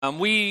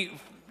We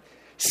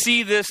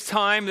see this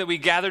time that we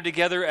gather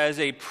together as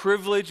a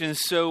privilege, and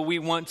so we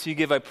want to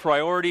give a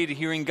priority to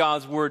hearing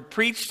God's Word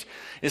preached.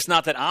 It's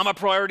not that I'm a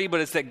priority, but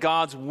it's that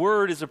God's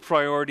Word is a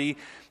priority,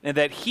 and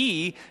that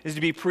He is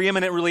to be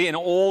preeminent really in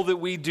all that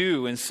we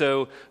do. And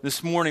so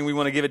this morning we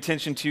want to give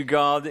attention to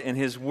God and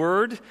His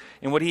Word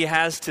and what He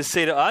has to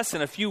say to us.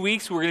 In a few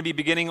weeks we're going to be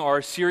beginning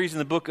our series in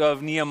the book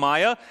of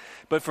Nehemiah.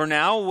 But for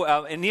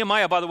now, and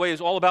Nehemiah, by the way,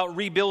 is all about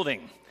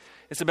rebuilding.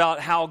 It's about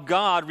how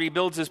God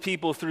rebuilds His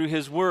people through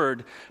His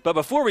Word. But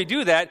before we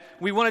do that,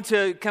 we wanted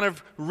to kind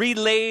of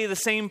relay the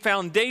same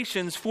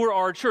foundations for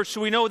our church.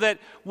 So we know that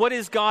what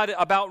is God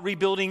about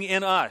rebuilding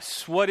in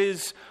us? What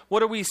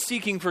are we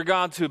seeking for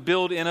God to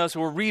build in us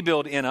or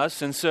rebuild in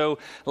us? And so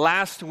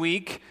last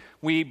week,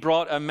 we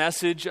brought a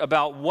message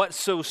about what's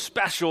so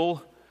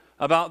special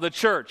about the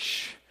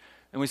church.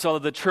 And we saw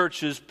that the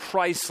church is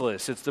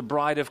priceless. It's the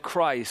bride of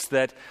Christ,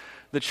 that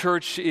the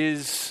church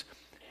is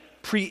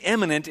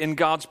preeminent in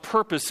God's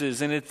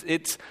purposes, and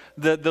it's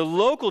the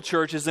local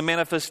church is the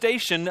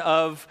manifestation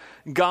of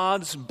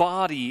God's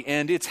body,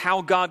 and it's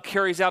how God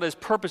carries out His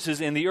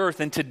purposes in the earth.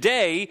 And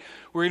today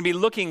we're going to be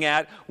looking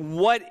at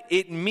what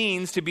it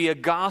means to be a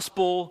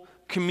gospel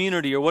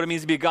community, or what it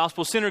means to be a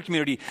gospel-centered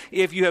community.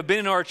 If you have been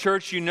in our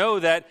church, you know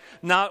that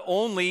not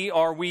only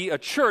are we a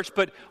church,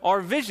 but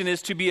our vision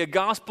is to be a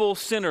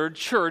gospel-centered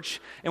church,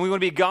 and we want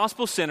to be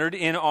gospel-centered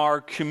in our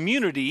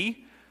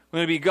community. We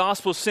want to be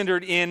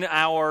gospel-centered in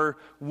our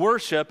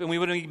worship, and we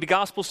want to be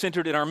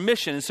gospel-centered in our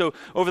mission. And so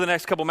over the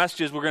next couple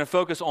messages, we're going to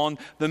focus on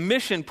the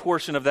mission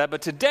portion of that.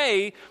 But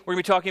today, we're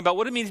going to be talking about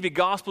what it means to be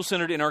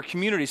gospel-centered in our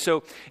community.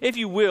 So if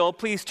you will,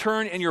 please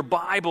turn in your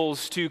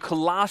Bibles to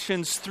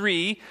Colossians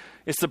 3.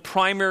 It's the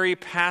primary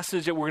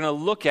passage that we're going to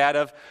look at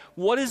of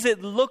what does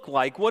it look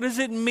like? What does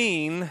it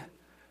mean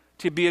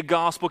to be a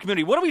gospel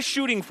community? What are we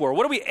shooting for?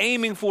 What are we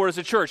aiming for as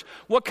a church?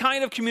 What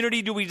kind of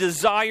community do we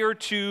desire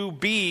to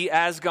be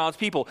as God's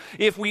people?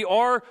 If we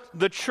are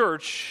the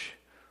church,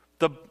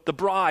 the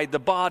bride, the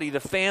body,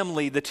 the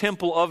family, the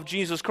temple of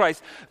Jesus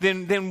Christ,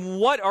 then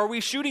what are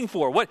we shooting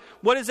for?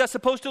 What is that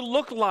supposed to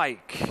look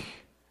like?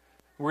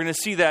 We're going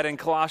to see that in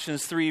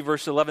Colossians 3,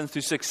 verse 11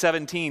 through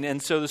 17.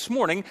 And so this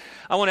morning,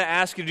 I want to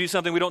ask you to do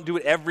something. We don't do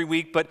it every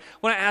week, but I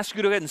want to ask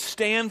you to go ahead and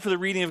stand for the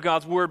reading of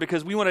God's Word,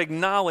 because we want to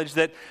acknowledge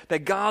that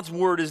God's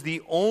Word is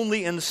the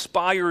only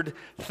inspired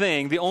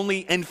thing, the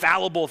only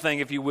infallible thing,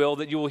 if you will,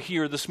 that you will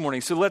hear this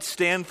morning. So let's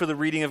stand for the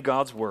reading of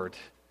God's Word.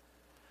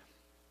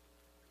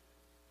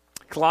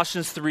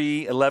 Colossians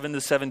 3, 11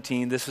 to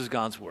 17, this is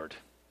God's Word.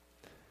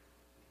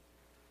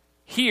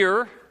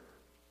 Here,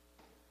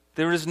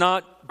 there is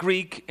not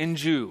Greek and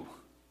Jew,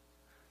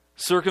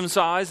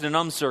 circumcised and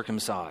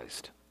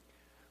uncircumcised,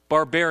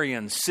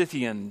 barbarian,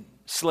 Scythian,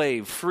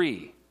 slave,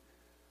 free.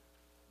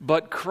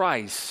 But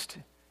Christ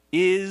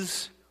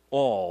is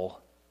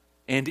all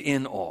and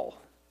in all.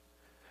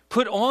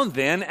 Put on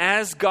then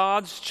as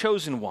God's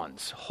chosen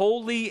ones,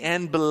 holy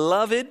and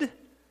beloved,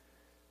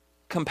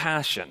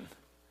 compassion,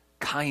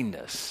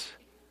 kindness,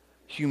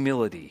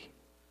 humility,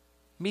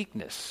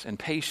 meekness, and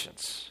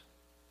patience,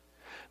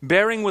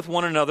 bearing with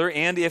one another,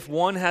 and if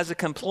one has a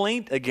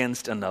complaint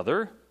against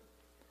another,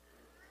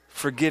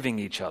 forgiving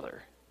each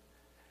other.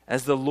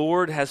 As the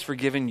Lord has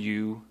forgiven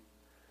you,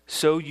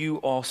 so you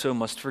also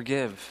must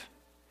forgive.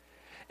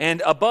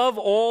 And above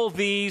all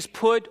these,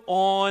 put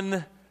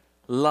on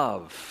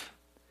love,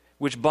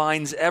 which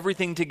binds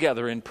everything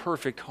together in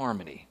perfect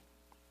harmony.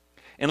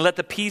 And let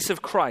the peace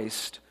of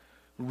Christ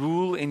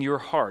rule in your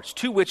hearts,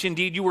 to which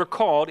indeed you were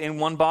called in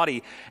one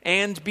body,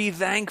 and be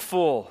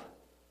thankful.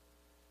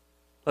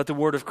 Let the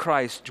word of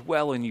Christ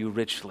dwell in you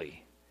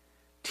richly,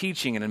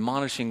 teaching and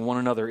admonishing one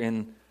another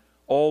in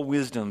all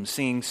wisdom,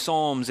 singing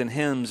psalms and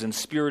hymns and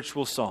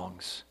spiritual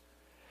songs,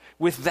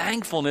 with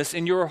thankfulness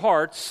in your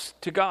hearts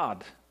to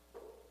God.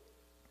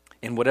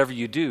 And whatever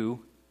you do,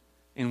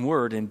 in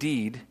word and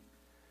deed,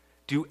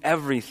 do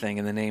everything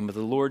in the name of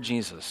the Lord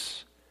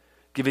Jesus,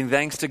 giving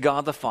thanks to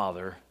God the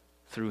Father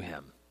through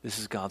Him. This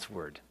is God's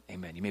Word.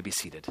 Amen. You may be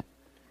seated.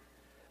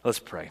 Let's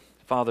pray.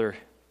 Father,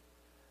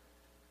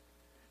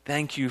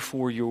 thank you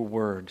for your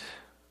word.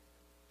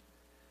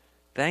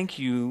 Thank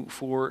you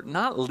for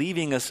not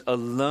leaving us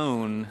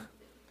alone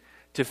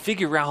to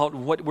figure out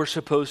what we're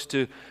supposed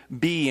to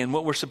be and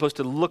what we're supposed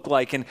to look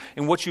like and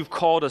what you've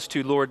called us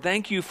to, Lord.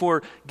 Thank you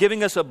for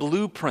giving us a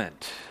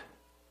blueprint.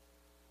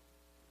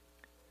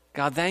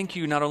 God, thank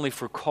you not only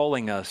for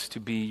calling us to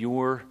be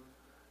your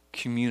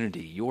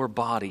community, your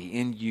body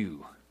in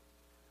you,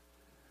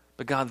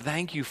 but God,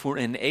 thank you for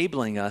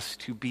enabling us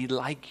to be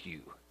like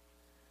you.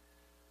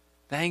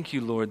 Thank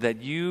you, Lord,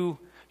 that you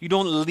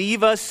don't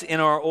leave us in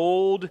our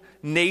old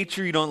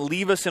nature. You don't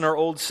leave us in our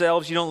old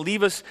selves. You don't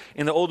leave us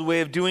in the old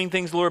way of doing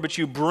things, Lord, but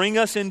you bring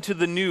us into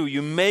the new.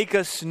 You make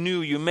us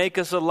new. You make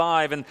us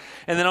alive. And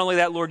then not only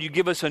that, Lord, you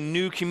give us a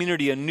new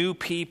community, a new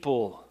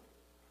people.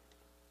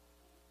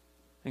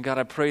 And God,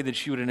 I pray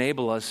that you would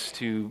enable us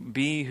to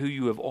be who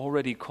you have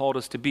already called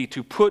us to be,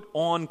 to put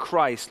on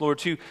Christ, Lord,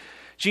 to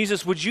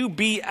Jesus, would you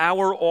be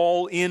our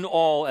all in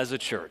all as a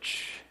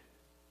church?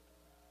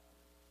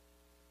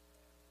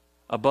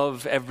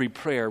 above every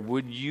prayer,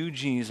 would you,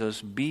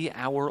 Jesus, be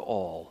our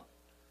all,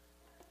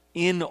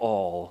 in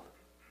all,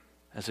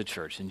 as a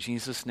church. In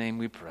Jesus' name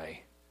we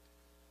pray.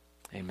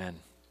 Amen.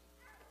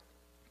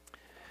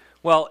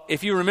 Well,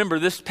 if you remember,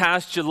 this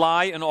past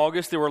July and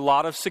August, there were a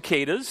lot of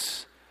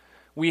cicadas.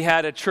 We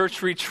had a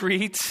church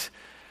retreat,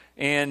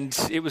 and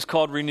it was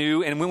called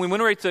Renew. And when we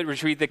went to the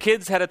retreat, the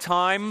kids had a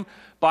time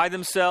by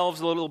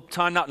themselves, a little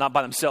time, not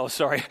by themselves,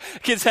 sorry.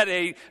 Kids had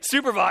a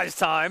supervised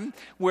time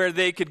where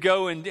they could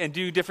go and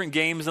do different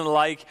games and the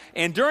like.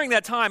 And during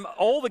that time,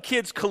 all the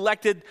kids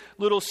collected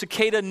little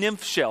cicada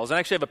nymph shells. I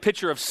actually have a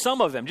picture of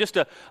some of them, just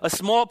a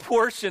small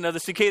portion of the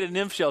cicada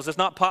nymph shells. That's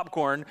not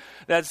popcorn.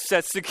 That's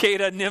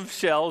cicada nymph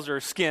shells or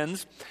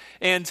skins.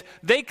 And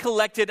they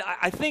collected,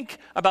 I think,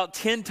 about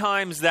 10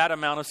 times that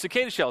amount of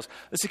cicada shells.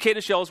 The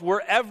cicada shells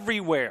were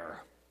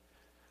everywhere,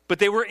 but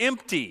they were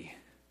empty.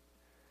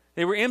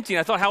 They were empty, and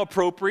I thought how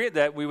appropriate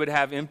that we would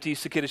have empty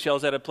cicada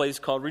shells at a place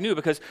called Renew,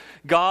 because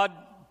God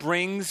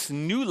brings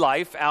new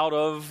life out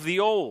of the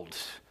old.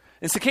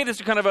 And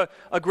cicadas are kind of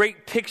a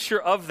great picture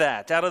of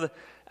that.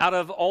 Out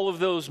of all of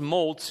those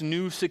molts,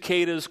 new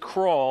cicadas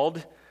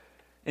crawled,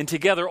 and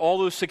together all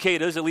those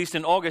cicadas, at least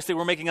in August, they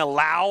were making a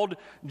loud,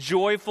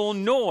 joyful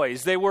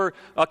noise. They were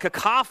a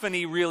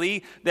cacophony,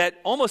 really, that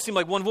almost seemed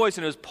like one voice,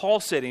 and it was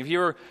pulsating. If you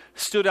ever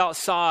stood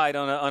outside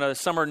on a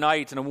summer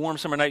night, on a warm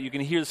summer night, you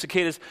can hear the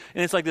cicadas,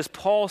 and it's like this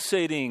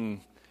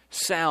pulsating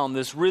sound,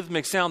 this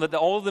rhythmic sound that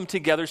all of them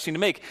together seem to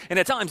make. And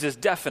at times it's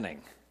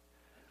deafening.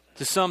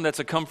 To some, that's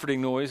a comforting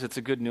noise. It's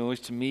a good noise.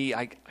 To me,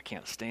 I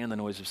can't stand the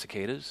noise of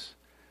cicadas.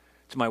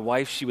 To my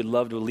wife, she would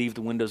love to leave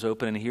the windows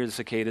open and hear the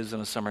cicadas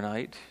on a summer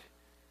night.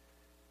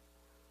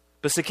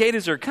 But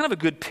cicadas are kind of a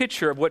good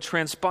picture of what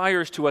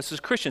transpires to us as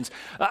Christians.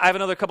 I have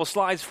another couple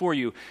slides for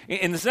you.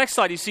 In this next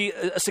slide, you see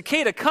a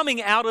cicada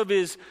coming out of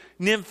his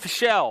nymph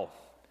shell.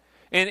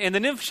 And the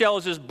nymph shell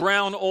is this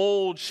brown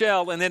old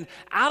shell. And then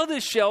out of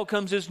this shell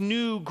comes this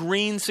new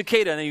green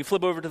cicada. And then you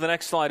flip over to the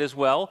next slide as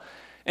well.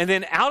 And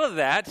then out of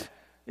that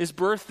is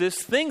birthed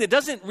this thing that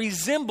doesn't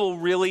resemble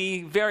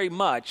really very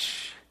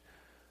much.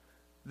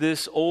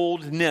 This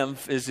old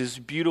nymph is this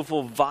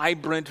beautiful,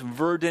 vibrant,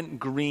 verdant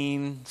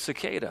green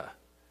cicada.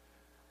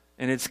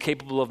 And it's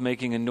capable of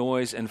making a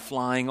noise and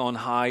flying on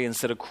high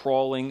instead of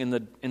crawling in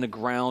the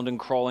ground and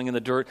crawling in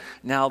the dirt.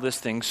 Now this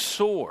thing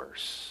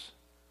soars.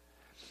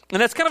 And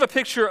that's kind of a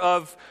picture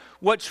of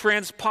what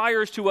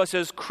transpires to us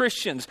as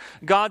Christians.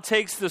 God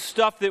takes the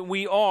stuff that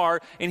we are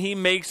and he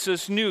makes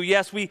us new.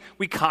 Yes, we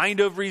kind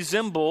of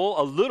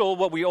resemble a little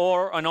what we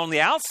are, and on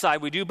the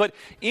outside we do, but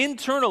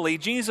internally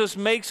Jesus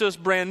makes us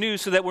brand new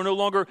so that we're no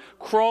longer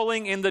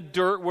crawling in the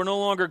dirt, we're no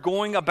longer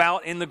going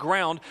about in the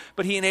ground,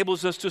 but he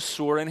enables us to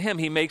soar in him.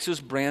 He makes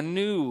us brand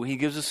new. He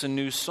gives us a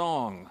new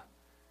song.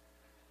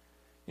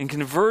 In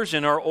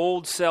conversion, our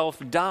old self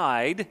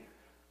died.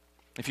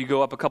 If you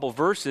go up a couple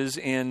verses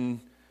in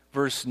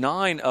Verse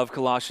 9 of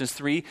Colossians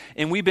 3,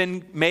 and we've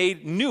been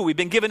made new. We've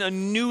been given a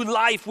new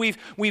life. We've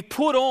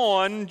put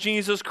on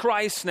Jesus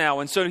Christ now,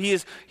 and so he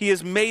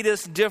has made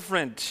us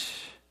different.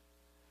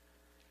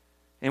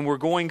 And we're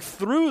going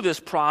through this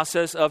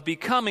process of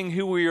becoming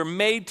who we are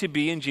made to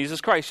be in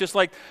Jesus Christ. Just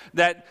like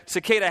that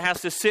cicada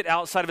has to sit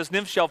outside of his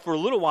nymph shell for a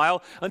little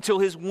while until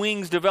his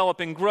wings develop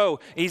and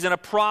grow. He's in a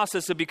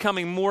process of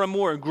becoming more and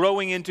more,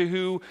 growing into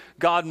who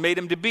God made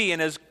him to be.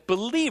 And as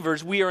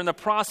believers, we are in the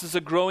process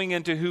of growing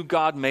into who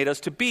God made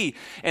us to be.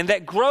 And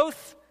that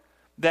growth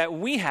that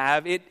we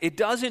have, it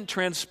doesn't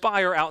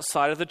transpire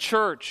outside of the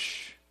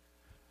church.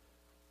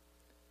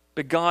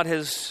 But God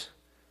has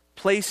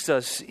placed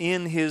us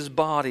in his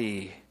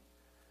body.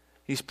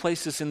 He's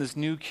placed us in this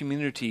new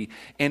community.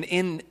 And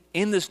in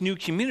this new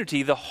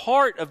community, the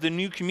heart of the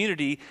new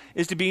community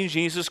is to be in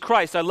Jesus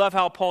Christ. I love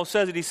how Paul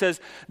says it. He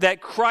says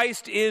that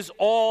Christ is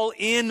all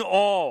in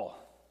all.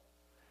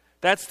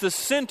 That's the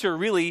center,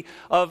 really,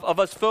 of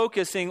us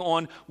focusing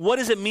on what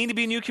does it mean to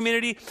be a new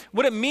community?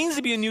 What it means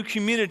to be a new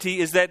community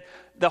is that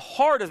the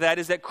heart of that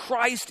is that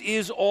Christ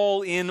is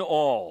all in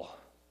all.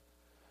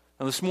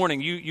 Now, this morning,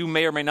 you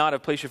may or may not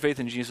have placed your faith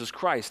in Jesus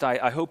Christ.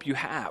 I hope you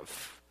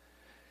have.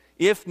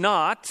 If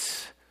not,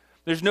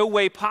 there's no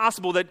way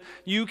possible that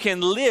you can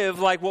live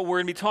like what we're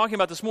going to be talking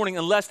about this morning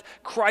unless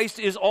Christ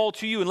is all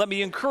to you. And let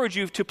me encourage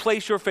you to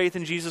place your faith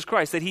in Jesus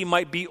Christ, that he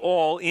might be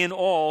all in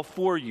all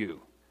for you.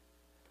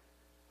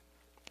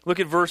 Look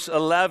at verse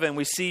 11.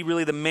 We see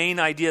really the main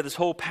idea of this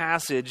whole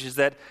passage is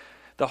that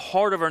the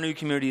heart of our new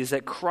community is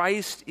that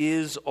Christ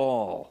is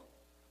all.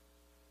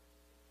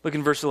 Look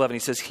in verse 11. He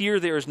says, here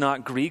there is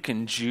not Greek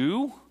and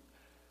Jew,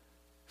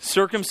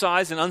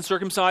 circumcised and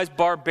uncircumcised,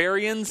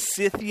 barbarian,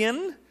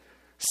 Scythian,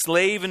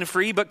 slave and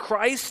free, but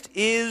Christ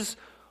is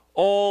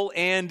all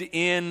and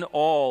in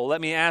all.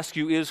 Let me ask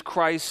you, is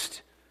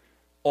Christ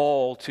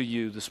all to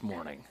you this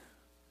morning?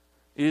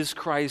 Is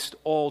Christ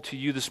all to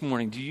you this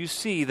morning? Do you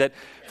see that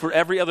for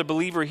every other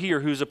believer here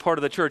who's a part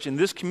of the church in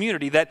this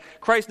community, that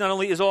Christ not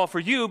only is all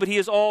for you, but he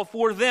is all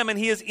for them and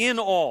he is in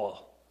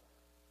all?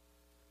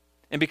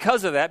 And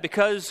because of that,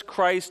 because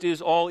Christ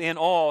is all in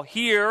all,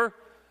 here,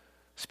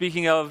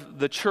 Speaking of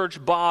the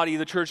church body,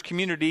 the church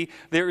community,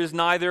 there is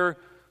neither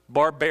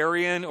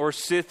barbarian or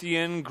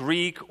Scythian,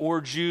 Greek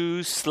or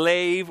Jew,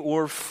 slave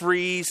or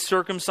free,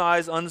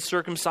 circumcised,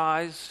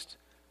 uncircumcised.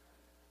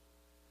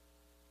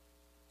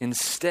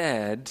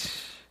 Instead,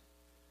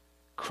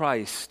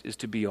 Christ is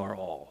to be our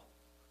all.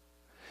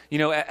 You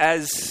know,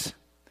 as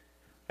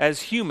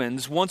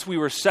humans, once we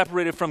were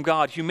separated from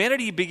God,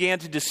 humanity began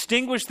to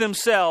distinguish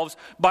themselves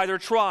by their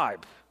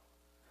tribe.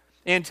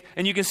 And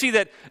you can see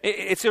that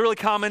it's really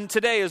common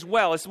today as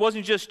well. It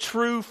wasn't just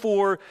true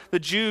for the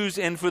Jews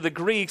and for the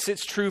Greeks,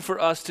 it's true for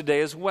us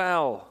today as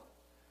well.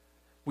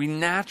 We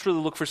naturally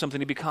look for something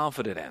to be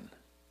confident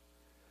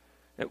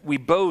in. We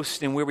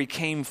boast in where we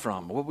came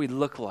from, what we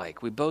look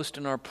like. We boast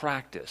in our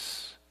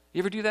practice. You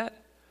ever do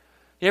that?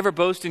 You ever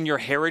boast in your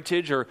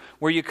heritage or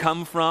where you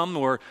come from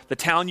or the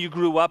town you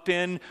grew up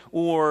in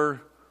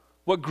or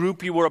what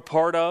group you were a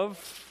part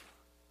of?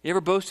 You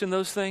ever boast in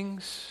those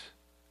things?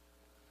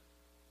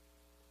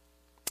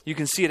 You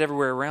can see it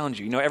everywhere around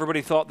you. You know, everybody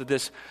thought that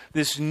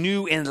this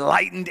new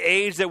enlightened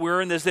age that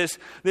we're in, this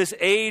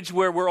age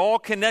where we're all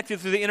connected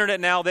through the internet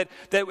now, that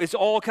it's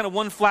all kind of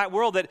one flat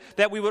world,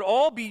 that we would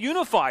all be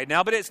unified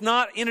now, but it's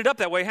not ended up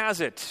that way,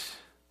 has it?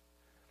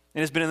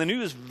 And it's been in the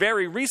news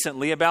very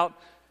recently about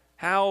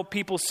how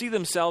people see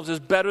themselves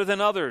as better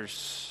than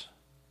others.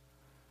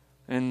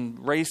 And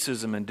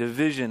racism and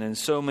division and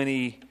so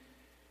many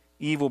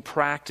evil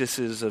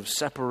practices of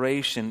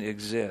separation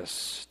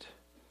exist.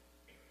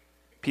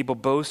 People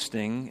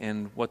boasting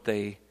in what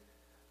they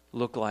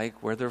look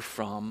like, where they're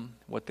from,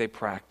 what they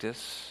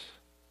practice.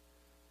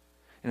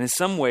 And in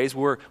some ways,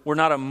 we're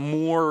not a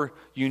more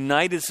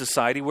united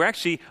society. We're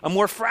actually a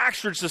more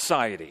fractured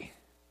society.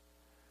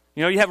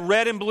 You know, you have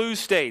red and blue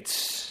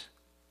states.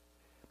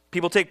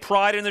 People take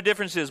pride in their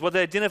differences, what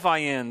they identify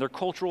in, their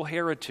cultural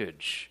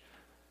heritage,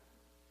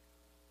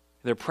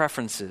 their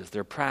preferences,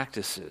 their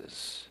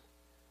practices.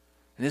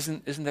 And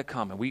isn't that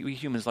common? We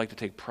humans like to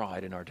take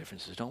pride in our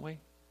differences, don't we?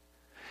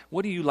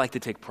 What do you like to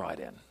take pride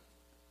in?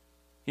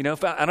 You know, I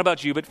don't know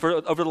about you, but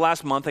over the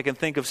last month, I can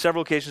think of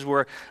several occasions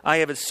where I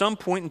have at some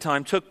point in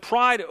time took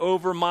pride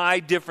over my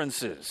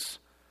differences.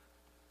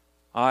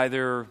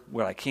 Either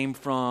where I came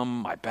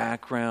from, my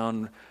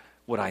background,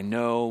 what I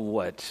know,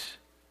 what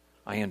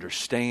I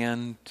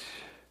understand.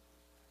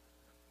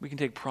 We can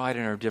take pride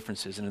in our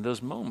differences, and in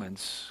those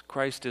moments,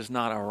 Christ is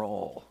not our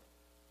all.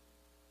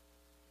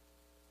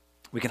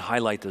 We can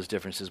highlight those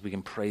differences. We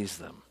can praise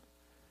them.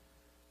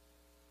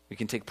 We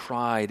can take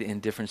pride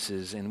in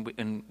differences,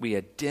 and we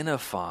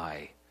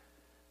identify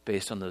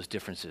based on those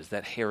differences,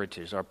 that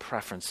heritage, our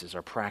preferences,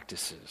 our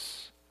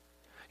practices.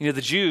 You know,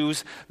 the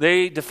Jews,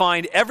 they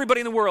defined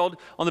everybody in the world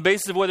on the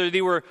basis of whether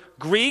they were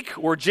Greek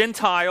or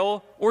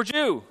Gentile or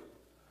Jew.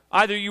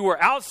 Either you were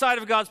outside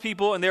of God's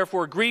people and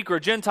therefore Greek or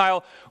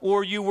Gentile,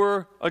 or you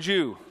were a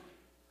Jew.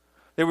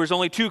 There was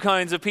only two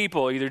kinds of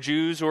people, either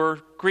Jews or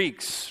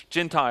Greeks,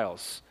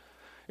 Gentiles.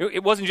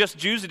 It wasn't just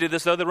Jews that did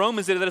this, though. The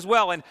Romans did that as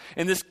well. And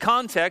in this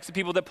context, the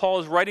people that Paul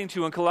is writing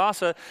to in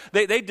Colossae,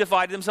 they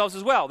divided themselves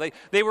as well.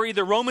 They were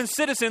either Roman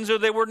citizens or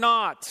they were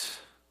not.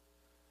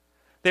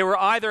 They were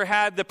either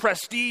had the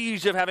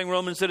prestige of having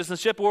Roman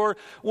citizenship or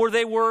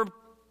they were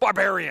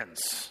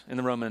barbarians in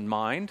the Roman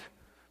mind.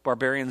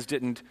 Romans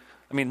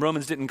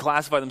didn't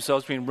classify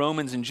themselves between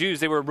Romans and Jews.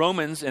 They were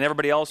Romans and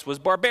everybody else was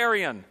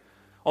barbarian.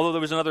 Although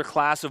there was another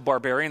class of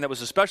barbarian that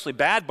was especially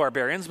bad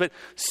barbarians, but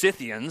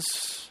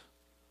Scythians.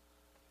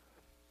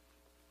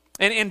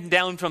 And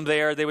down from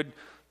there,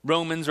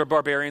 Romans or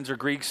barbarians or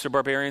Greeks or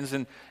barbarians,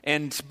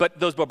 but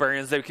those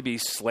barbarians, they could be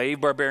slave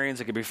barbarians,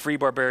 they could be free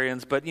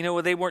barbarians, but you know,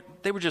 they were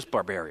just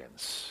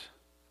barbarians.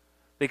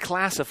 They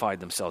classified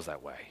themselves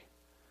that way.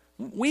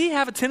 We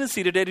have a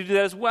tendency today to do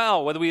that as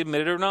well, whether we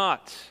admit it or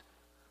not.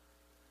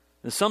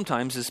 And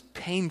sometimes it's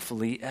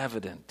painfully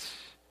evident.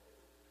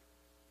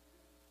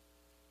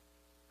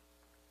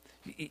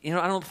 You know,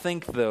 I don't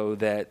think, though,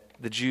 that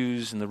the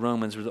Jews and the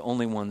Romans were the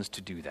only ones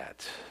to do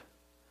that.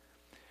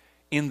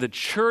 In the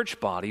church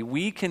body,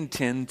 we can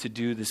tend to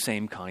do the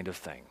same kind of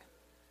thing.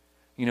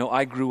 You know,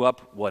 I grew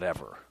up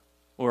whatever,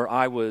 or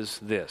I was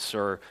this,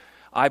 or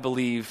I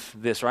believe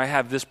this, or I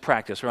have this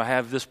practice, or I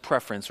have this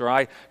preference, or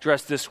I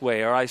dress this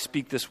way, or I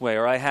speak this way,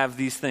 or I have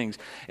these things.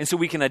 And so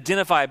we can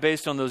identify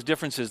based on those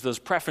differences, those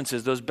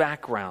preferences, those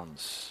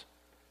backgrounds.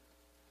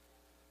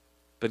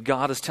 But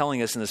God is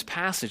telling us in this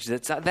passage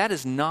that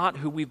is not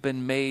who we've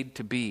been made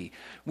to be.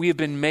 We have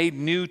been made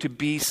new to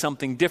be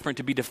something different,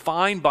 to be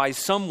defined by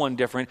someone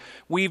different.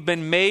 We've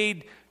been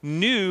made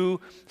new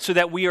so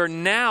that we are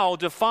now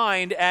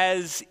defined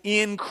as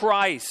in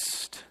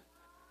Christ.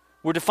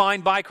 We're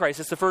defined by Christ.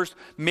 That's the first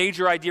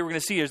major idea we're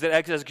going to see, is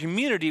that as a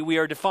community, we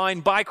are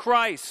defined by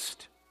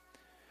Christ.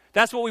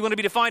 That's what we want to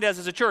be defined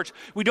as a church.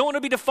 We don't want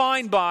to be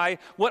defined by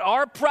what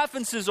our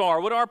preferences are,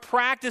 what our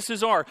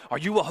practices are. Are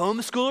you a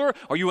homeschooler?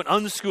 Are you an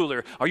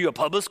unschooler? Are you a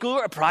public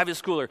schooler? A private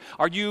schooler?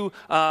 Are you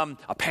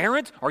a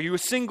parent? Are you a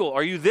single?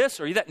 Are you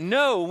this? Are you that?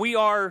 No, we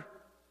are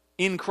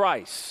in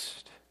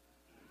Christ,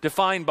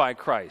 defined by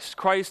Christ.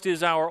 Christ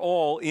is our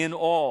all in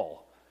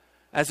all.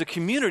 as a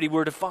community,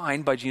 we're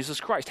defined by Jesus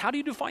Christ. How do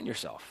you define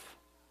yourself?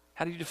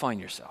 How do you define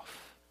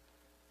yourself?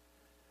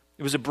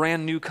 It was a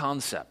brand new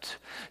concept.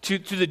 To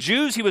the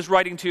Jews he was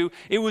writing to,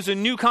 it was a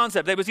new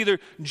concept. It was either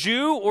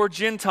Jew or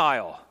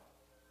Gentile.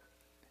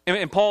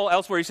 And Paul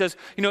elsewhere, he says,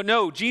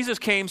 no, Jesus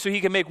came so he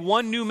can make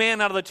one new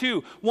man out of the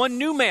two. One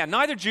new man,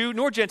 neither Jew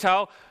nor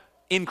Gentile,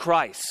 in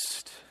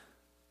Christ.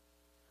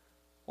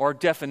 Our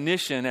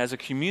definition as a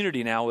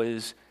community now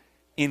is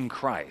in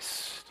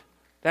Christ.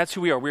 That's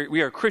who we are.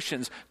 We are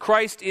Christians.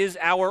 Christ is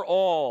our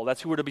all.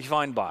 That's who we're to be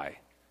defined by.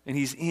 And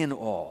he's in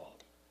all.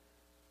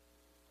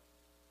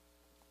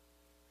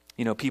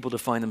 People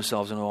define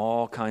themselves in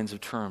all kinds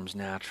of terms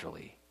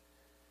naturally.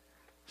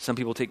 Some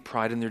people take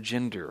pride in their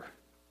gender.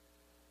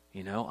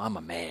 I'm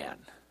a man,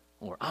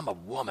 or I'm a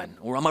woman,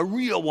 or I'm a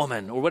real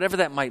woman, or whatever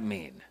that might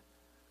mean.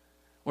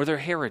 Or their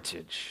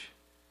heritage,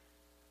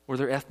 or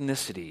their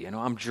ethnicity.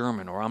 I'm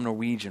German, or I'm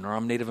Norwegian, or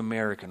I'm Native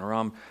American, or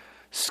I'm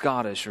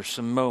Scottish, or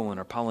Samoan,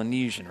 or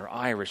Polynesian, or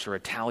Irish, or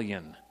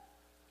Italian.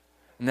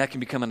 And that can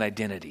become an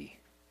identity.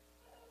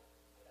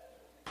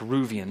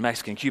 Peruvian,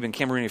 Mexican, Cuban,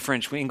 Cameroonian,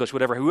 French, English,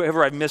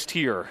 whoever I've missed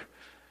here.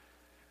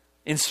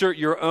 Insert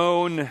your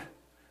own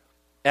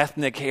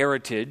ethnic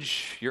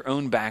heritage, your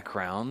own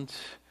background,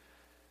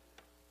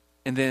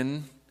 and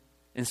then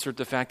insert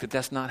the fact that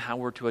that's not how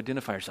we're to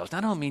identify ourselves. Now,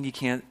 I don't mean you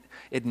can't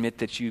admit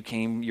that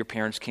your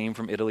parents came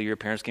from Italy, your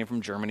parents came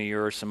from Germany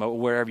or Samoa,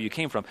 wherever you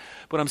came from.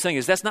 What I'm saying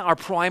is that's not our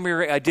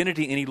primary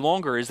identity any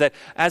longer, is that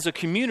as a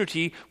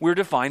community, we're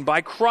defined by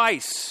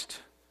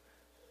Christ.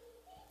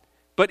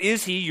 But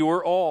is he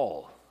your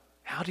all?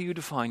 How do you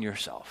define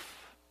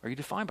yourself? Are you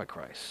defined by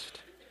Christ?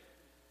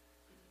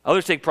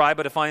 Others take pride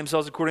by defining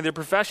themselves according to their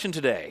profession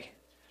today.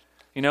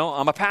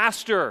 I'm a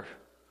pastor,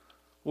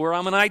 or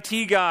I'm an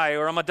IT guy,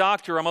 or I'm a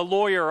doctor, I'm a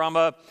lawyer, I'm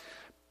a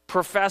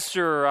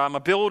professor, I'm a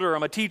builder,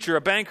 I'm a teacher,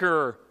 a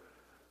banker,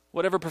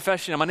 whatever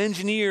profession, I'm an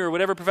engineer,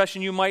 whatever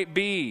profession you might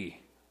be.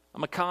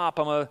 I'm a cop,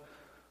 I'm a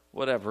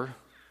whatever.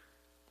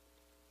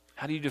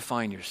 How do you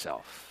define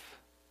yourself?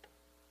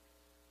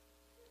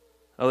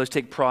 Others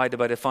take pride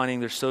by defining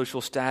their social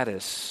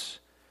status,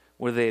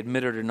 whether they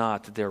admit it or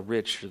not, that they're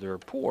rich or they're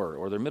poor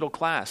or they're middle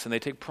class, and they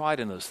take pride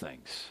in those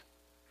things.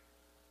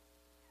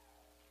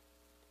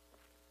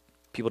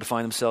 People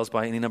define themselves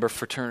by any number of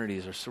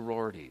fraternities or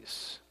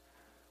sororities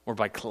or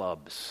by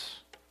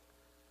clubs.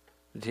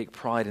 They take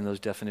pride in those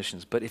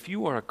definitions. But if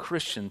you are a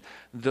Christian,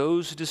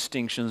 those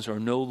distinctions are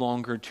no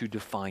longer to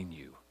define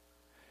you.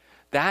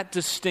 That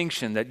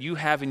distinction that you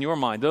have in your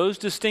mind, those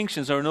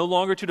distinctions are no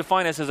longer to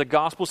define us as a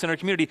gospel-centered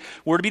community.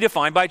 We're to be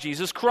defined by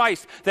Jesus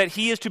Christ, that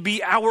he is to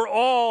be our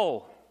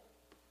all.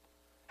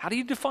 How do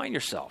you define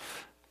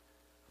yourself?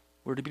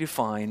 We're to be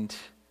defined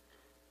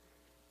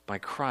by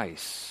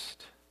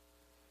Christ.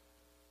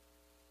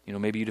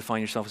 Maybe you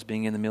define yourself as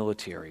being in the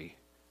military,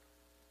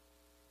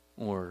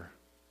 or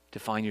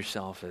define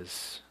yourself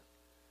as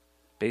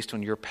based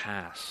on your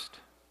past.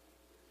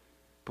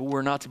 But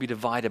we're not to be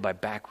divided by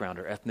background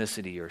or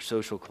ethnicity or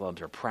social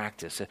clubs or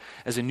practice.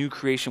 As a new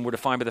creation, we're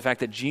defined by the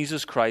fact that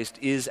Jesus Christ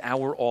is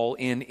our all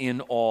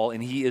in all,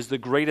 and he is the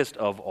greatest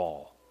of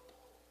all.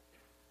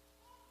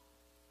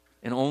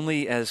 And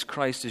only as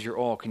Christ is your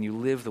all can you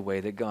live the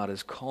way that God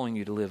is calling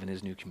you to live in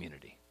his new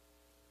community.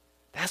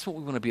 That's what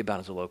we want to be about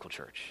as a local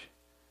church.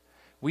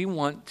 We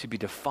want to be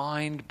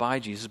defined by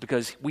Jesus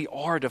because we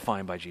are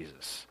defined by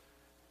Jesus.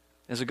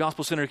 As a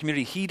gospel-centered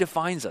community, he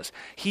defines us.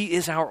 He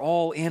is our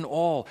all in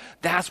all.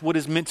 That's what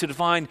is meant to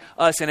define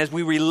us. And as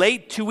we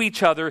relate to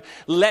each other,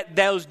 let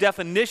that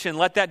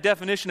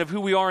definition of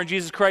who we are in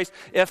Jesus Christ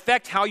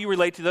affect how you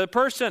relate to the other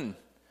person.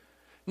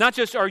 Not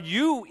just are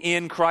you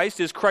in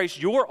Christ, is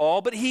Christ your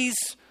all, but he's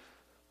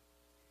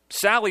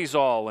Sally's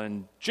all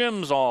and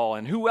Jim's all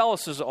and who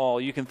else's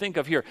all you can think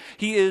of here.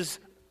 He is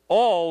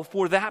all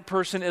for that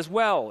person as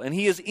well. And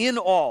he is in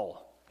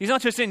all. He's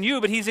not just in you,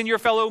 but he's in your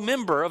fellow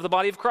member of the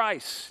body of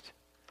Christ.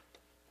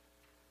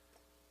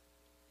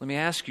 Let me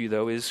ask you,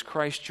 though, is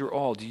Christ your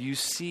all? Do you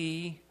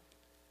see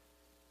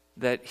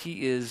that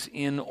he is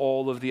in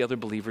all of the other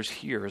believers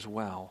here as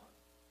well?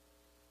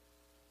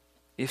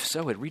 If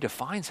so, it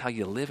redefines how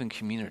you live in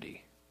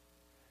community.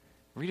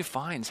 It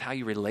redefines how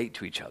you relate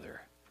to each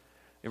other.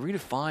 It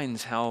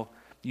redefines how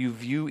you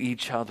view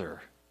each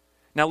other.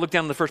 Now look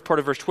down in the first part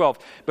of verse 12.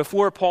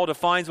 Before Paul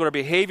defines what our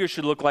behavior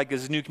should look like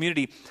as a new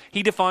community,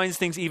 he defines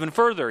things even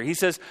further. He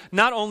says,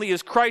 not only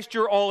is Christ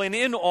your all and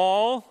in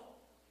all,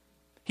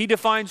 he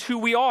defines who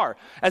we are.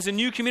 As a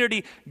new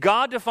community,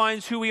 God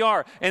defines who we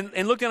are. And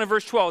look down at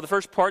verse 12, the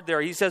first part there.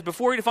 He says,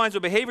 before he defines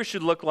what behavior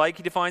should look like,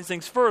 he defines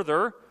things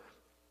further.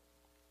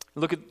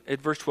 Look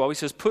at verse 12. He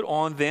says, put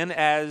on then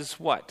as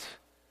what?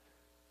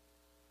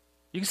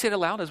 You can say it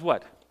aloud, as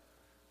what?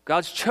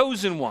 God's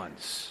chosen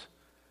ones.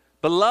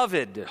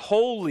 Beloved,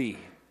 holy.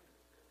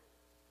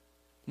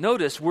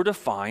 Notice we're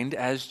defined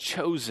as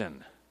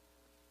chosen.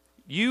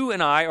 You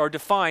and I are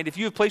defined, if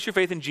you have placed your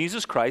faith in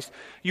Jesus Christ,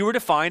 you are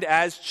defined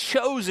as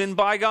chosen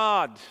by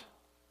God.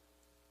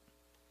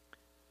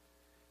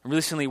 I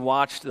recently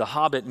watched the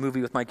Hobbit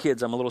movie with my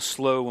kids. I'm a little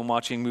slow when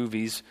watching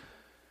movies.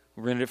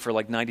 rented it for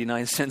like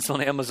 99 cents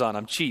on Amazon.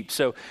 I'm cheap.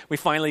 So we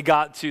finally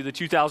got to the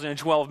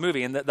 2012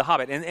 movie, and the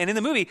Hobbit. And in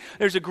the movie,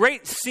 there's a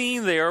great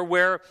scene there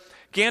where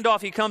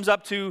Gandalf, he comes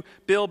up to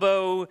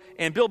Bilbo,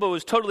 and Bilbo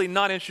is totally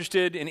not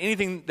interested in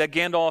anything that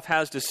Gandalf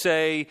has to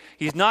say.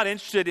 He's not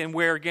interested in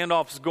where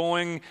Gandalf is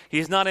going.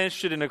 He's not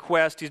interested in a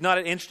quest. He's not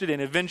interested in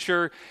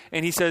adventure.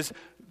 And he says,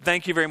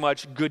 "Thank you very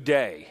much. Good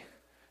day."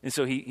 And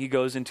so he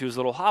goes into his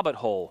little hobbit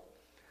hole.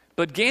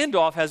 But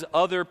Gandalf has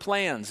other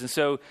plans. And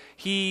so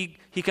he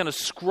kind of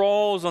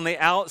scrawls on the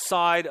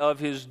outside of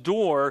his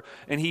door,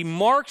 and he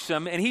marks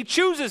him, and he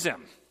chooses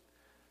him.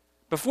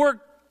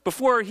 Before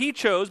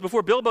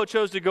Bilbo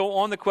chose to go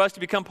on the quest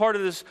to become part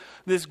of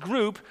this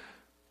group,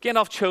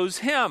 Gandalf chose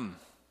him.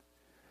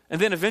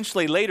 And then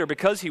eventually later,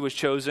 because he was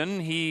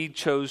chosen, he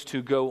chose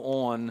to go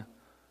on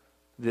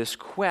this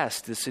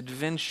quest, this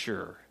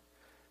adventure,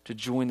 to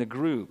join the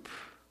group.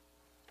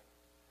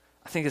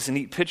 I think it's a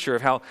neat picture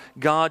of how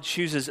God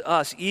chooses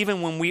us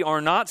even when we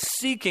are not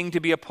seeking to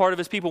be a part of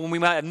his people, when we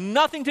might have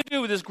nothing to do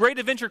with this great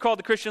adventure called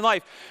the Christian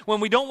life, when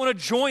we don't want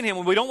to join him,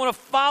 when we don't want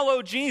to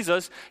follow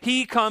Jesus,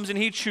 he comes and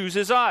he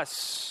chooses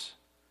us.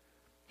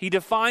 He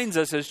defines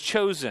us as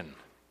chosen.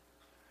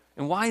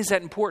 And why is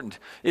that important?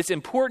 It's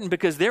important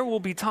because there will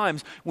be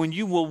times when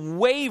you will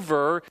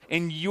waver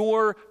in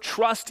your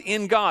trust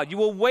in God. You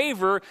will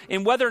waver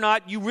in whether or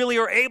not you really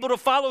are able to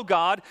follow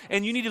God,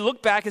 and you need to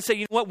look back and say,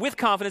 you know what, with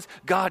confidence,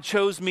 God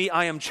chose me,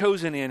 I am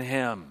chosen in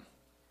him.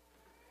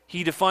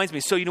 He defines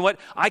me. So you know what,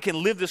 I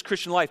can live this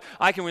Christian life.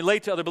 I can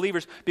relate to other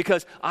believers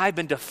because I've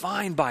been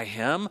defined by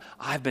him.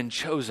 I've been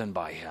chosen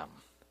by him.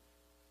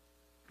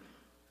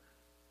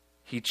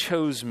 He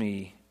chose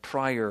me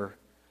prior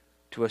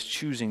to us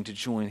choosing to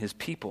join his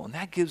people. And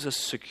that gives us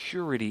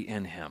security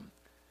in him.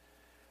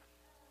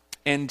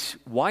 And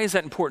why is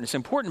that important? It's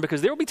important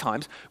because there will be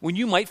times when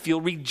you might feel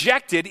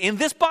rejected in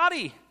this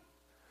body.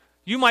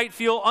 You might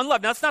feel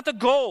unloved. Now, that's not the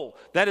goal.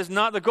 That is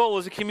not the goal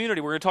as a community.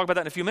 We're going to talk about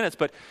that in a few minutes.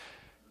 But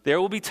there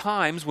will be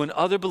times when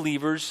other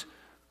believers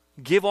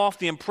give off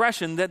the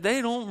impression that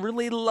they don't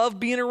really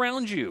love being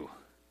around you.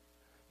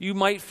 You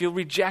might feel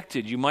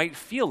rejected. You might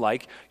feel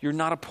like you're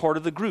not a part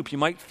of the group. You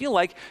might feel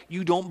like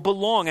you don't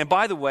belong. And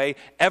by the way,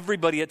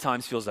 everybody at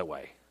times feels that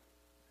way.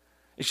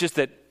 It's just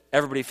that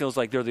everybody feels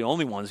like they're the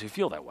only ones who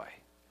feel that way.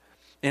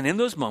 And in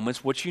those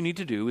moments, what you need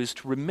to do is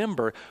to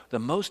remember the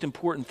most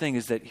important thing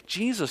is that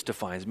Jesus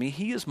defines me.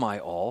 He is my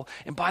all.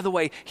 And by the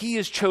way, he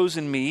has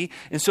chosen me.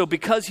 And so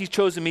because he's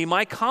chosen me,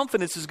 my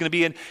confidence is going to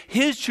be in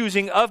his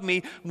choosing of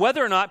me.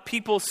 Whether or not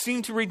people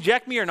seem to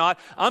reject me or not,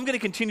 I'm going to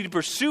continue to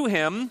pursue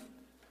him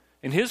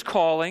in his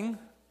calling,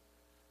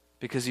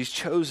 because he's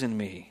chosen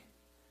me.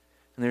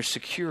 And there's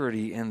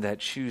security in that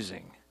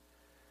choosing.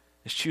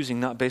 It's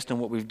choosing not based on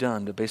what we've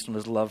done, but based on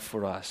his love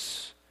for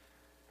us.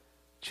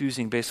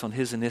 Choosing based on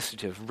his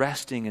initiative,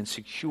 resting and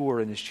secure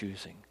in his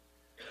choosing.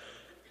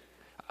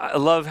 I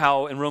love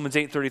how in Romans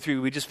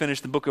 8:33, we just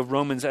finished the book of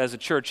Romans as a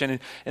church, and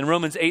in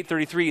Romans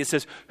 8:33 it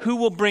says, "Who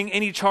will bring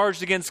any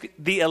charge against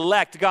the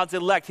elect, God's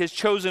elect, his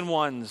chosen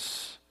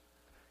ones?"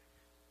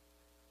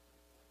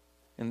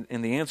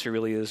 And the answer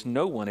really is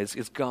no one.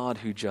 It's God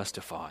who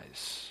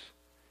justifies.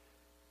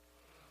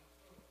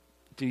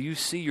 Do you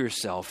see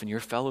yourself and your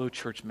fellow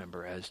church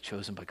member as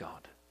chosen by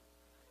God?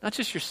 Not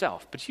just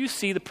yourself, but you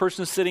see the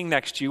person sitting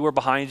next to you or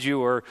behind you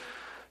or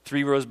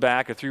 3 rows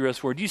back or 3 rows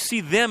forward. Do you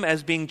see them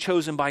as being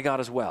chosen by God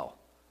as well?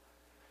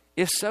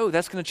 If so,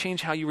 that's going to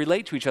change how you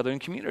relate to each other in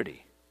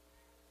community.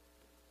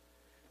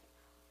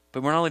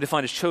 But we're not only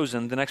defined as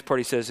chosen, the next part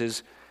he says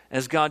is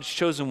as God's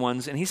chosen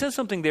ones. And he says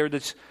something there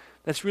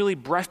that's really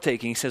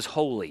breathtaking. He says,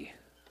 holy.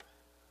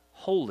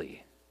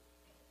 Holy.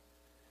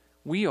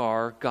 We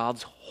are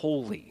God's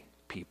holy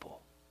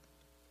people.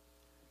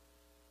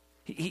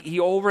 He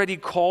already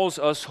calls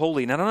us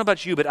holy. And I don't know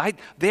about you, but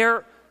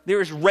there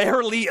is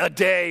rarely a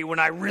day when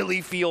I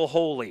really feel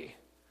holy.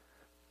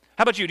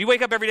 How about you? Do you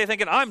wake up every day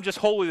thinking, I'm just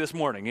holy this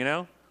morning, you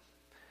know?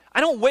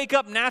 I don't wake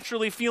up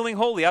naturally feeling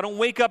holy. I don't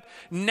wake up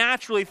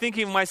naturally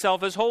thinking of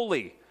myself as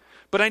holy.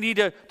 But I need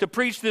to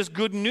preach this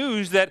good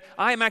news that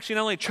I am actually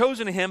not only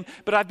chosen in him,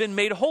 but I've been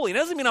made holy. It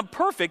doesn't mean I'm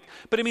perfect,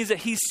 but it means that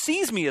he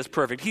sees me as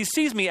perfect. He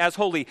sees me as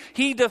holy.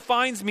 He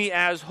defines me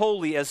as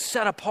holy, as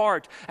set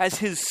apart, as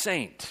his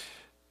saint.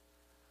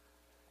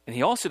 And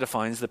he also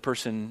defines the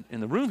person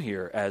in the room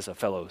here as a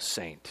fellow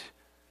saint.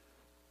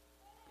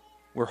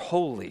 We're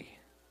holy,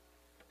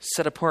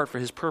 set apart for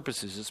his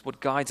purposes. It's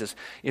what guides us.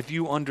 If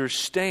you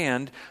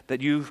understand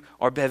that you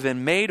have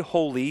been made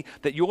holy,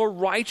 that your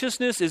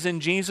righteousness is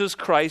in Jesus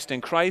Christ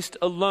and Christ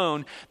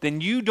alone,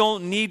 then you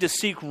don't need to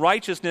seek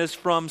righteousness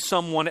from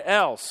someone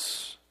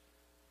else.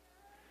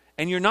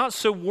 And you're not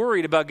so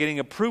worried about getting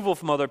approval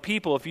from other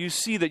people if you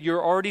see that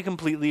you're already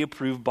completely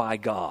approved by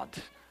God.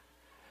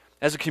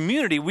 As a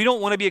community, we don't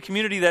want to be a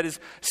community that is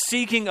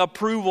seeking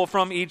approval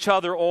from each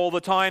other all the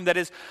time, that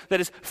is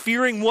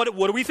fearing what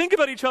do we think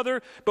about each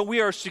other, but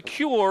we are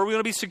secure. We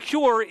want to be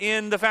secure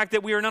in the fact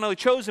that we are not only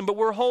chosen, but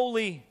we're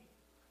holy.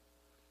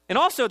 And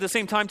also at the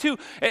same time, too,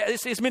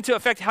 it's meant to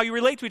affect how you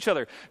relate to each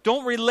other.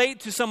 Don't relate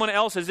to someone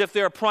else as if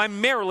they're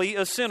primarily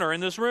a sinner in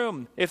this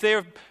room. If they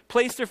have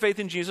placed their faith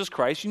in Jesus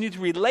Christ, you need to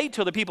relate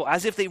to other people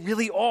as if they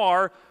really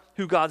are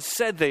who God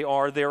said they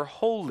are. They're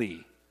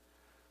holy.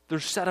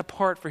 They're set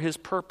apart for his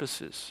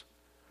purposes.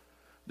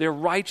 They're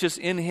righteous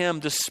in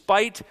him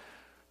despite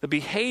the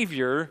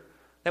behavior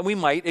that we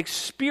might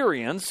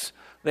experience.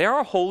 They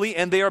are holy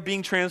and they are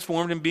being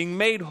transformed and being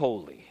made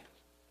holy.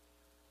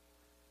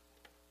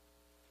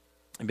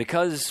 And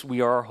because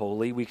we are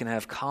holy, we can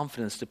have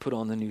confidence to put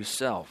on the new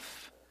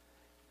self.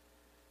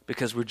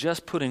 Because we're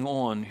just putting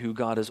on who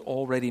God has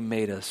already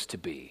made us to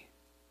be.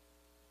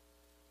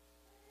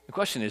 The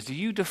question is, do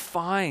you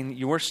define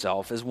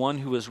yourself as one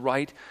who is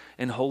right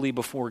and holy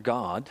before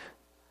God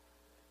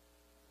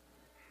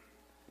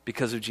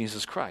because of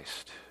Jesus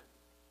Christ?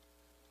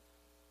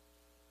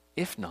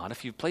 If not,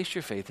 if you've placed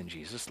your faith in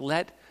Jesus,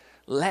 let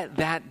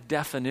that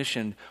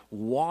definition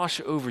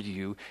wash over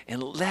you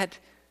and let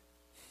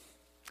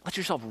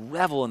yourself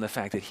revel in the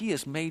fact that he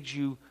has made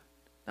you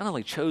not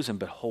only chosen,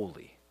 but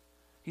holy.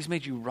 He's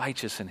made you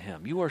righteous in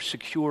him. You are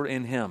secure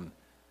in him.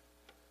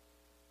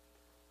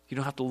 You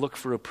don't have to look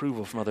for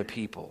approval from other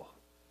people.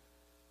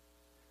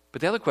 But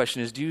the other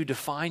question is, do you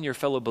define your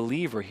fellow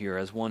believer here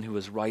as one who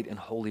is right and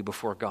holy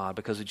before God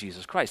because of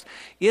Jesus Christ?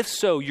 If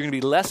so, you're going to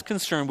be less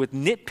concerned with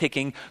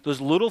nitpicking those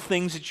little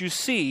things that you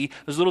see,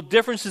 those little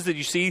differences that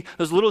you see,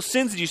 those little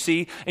sins that you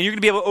see, and you're going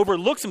to be able to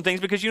overlook some things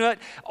because you know what?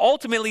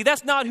 Ultimately,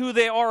 that's not who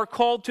they are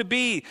called to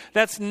be.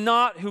 That's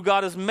not who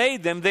God has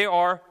made them. They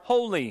are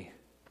holy.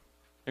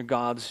 They're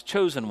God's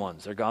chosen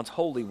ones. They're God's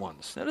holy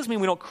ones. That doesn't mean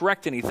we don't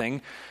correct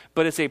anything,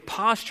 but it's a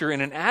posture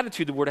and an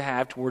attitude that we're to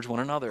have towards one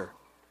another.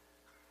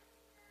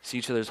 See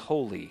each other as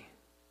holy.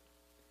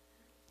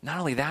 Not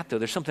only that, though,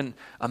 there's something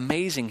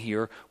amazing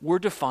here. We're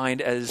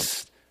defined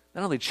as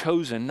not only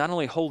chosen, not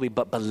only holy,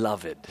 but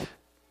beloved.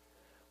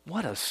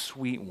 What a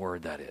sweet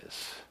word that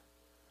is.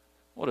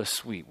 What a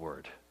sweet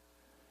word.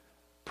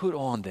 Put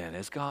on then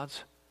as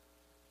God's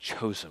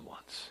chosen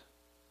ones,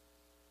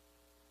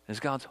 as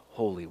God's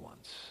holy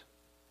ones,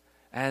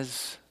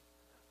 as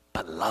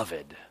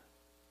beloved.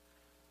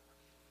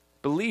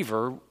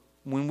 Believer,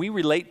 when we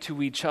relate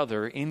to each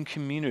other in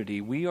community,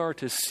 we are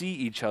to see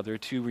each other,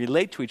 to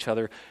relate to each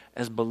other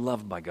as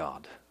beloved by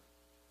God.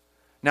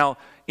 Now,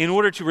 in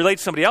order to relate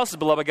to somebody else as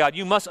beloved by God,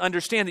 you must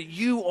understand that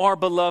you are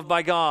beloved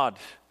by God.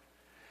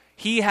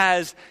 He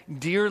has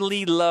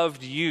dearly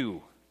loved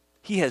you.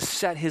 He has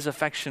set his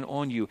affection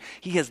on you.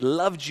 He has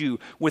loved you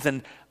with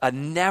a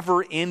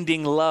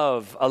never-ending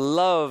love, a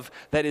love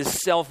that is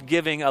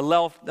self-giving, a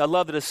love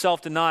that is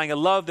self-denying, a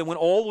love that went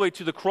all the way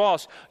to the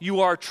cross.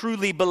 You are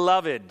truly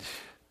beloved.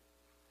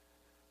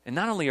 And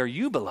not only are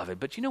you beloved,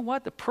 but you know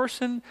what? The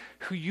person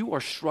who you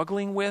are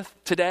struggling with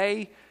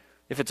today,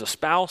 if it's a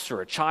spouse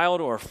or a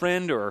child or a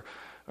friend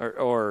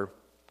or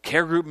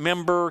care group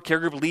member, care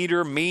group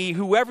leader, me,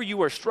 whoever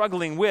you are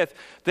struggling with,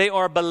 they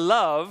are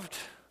beloved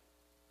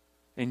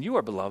and you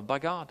are beloved by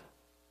God.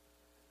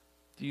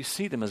 Do you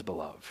see them as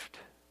beloved?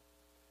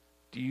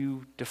 Do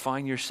you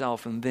define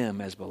yourself and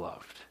them as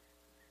beloved?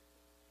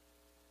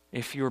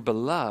 If you're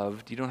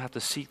beloved, you don't have to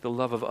seek the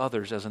love of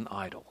others as an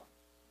idol.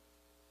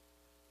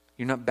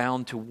 You're not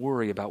bound to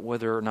worry about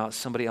whether or not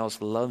somebody else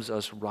loves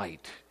us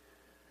right,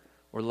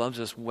 or loves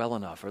us well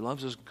enough, or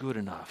loves us good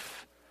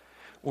enough.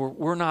 Or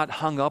we're not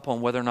hung up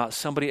on whether or not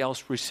somebody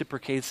else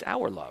reciprocates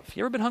our love.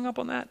 You ever been hung up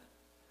on that?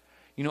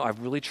 You know,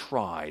 I've really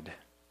tried,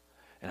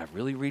 and I've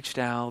really reached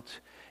out,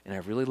 and I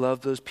really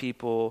love those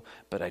people,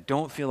 but I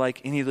don't feel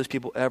like any of those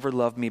people ever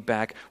love me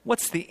back.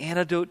 What's the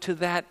antidote to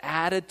that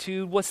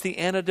attitude? What's the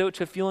antidote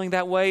to feeling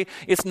that way?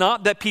 It's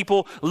not that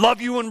people love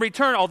you in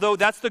return, although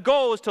that's the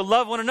goal, is to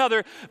love one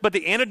another. But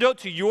the antidote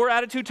to your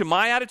attitude, to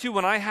my attitude,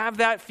 when I have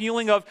that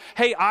feeling of,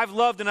 hey, I've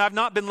loved and I've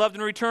not been loved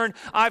in return,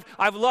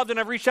 I've loved and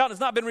I've reached out and it's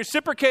not been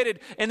reciprocated,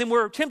 and then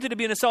we're tempted to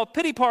be in a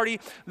self-pity party,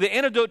 the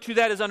antidote to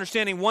that is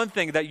understanding one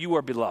thing, that you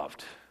are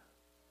beloved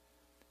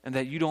and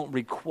that you don't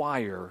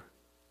require,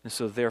 and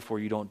so therefore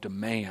you don't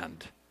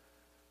demand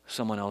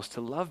someone else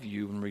to love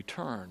you in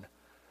return,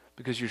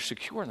 because you're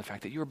secure in the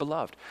fact that you're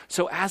beloved.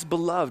 So as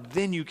beloved,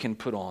 then you can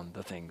put on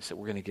the things that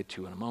we're going to get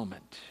to in a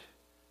moment.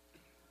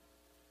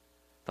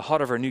 The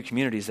heart of our new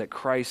community is that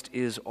Christ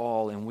is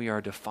all and we are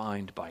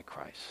defined by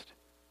Christ.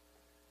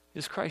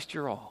 Is Christ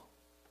your all?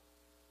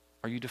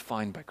 Are you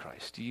defined by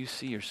Christ? Do you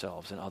see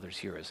yourselves and others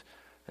here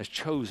as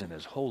chosen,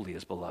 as holy,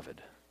 as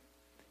beloved?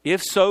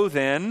 If so,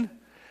 then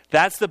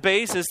that's the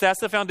basis,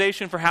 that's the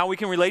foundation for how we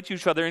can relate to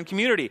each other in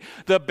community.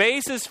 The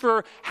basis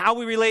for how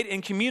we relate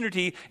in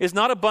community is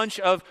not a bunch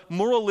of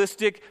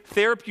moralistic,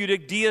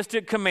 therapeutic,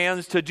 deistic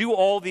commands to do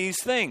all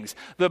these things.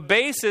 The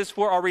basis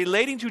for our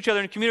relating to each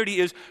other in community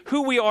is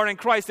who we are in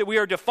Christ, that we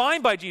are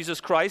defined by Jesus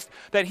Christ,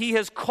 that he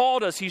has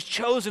called us, he's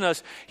chosen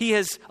us, he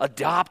has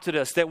adopted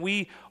us, that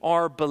we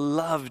are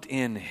beloved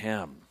in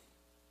him.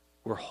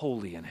 We're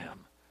holy in him.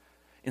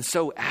 And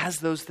so as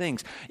those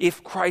things,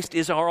 if Christ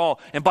is our all,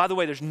 and by the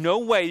way, there's no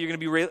way you're going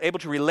to be able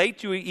to relate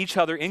to each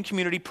other in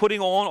community,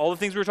 putting on all the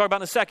things we're talking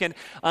about in a second,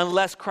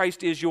 unless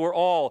Christ is your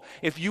all.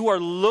 If you are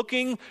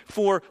looking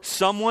for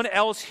someone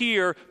else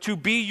here to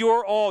be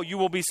your all, you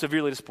will be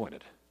severely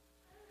disappointed.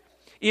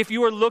 If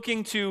you are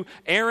looking to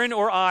Aaron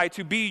or I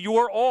to be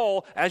your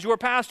all as your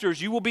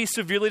pastors, you will be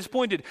severely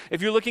disappointed. If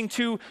you're looking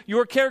to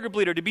your care group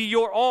leader to be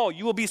your all,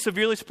 you will be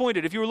severely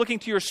disappointed. If you are looking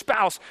to your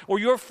spouse or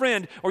your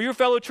friend or your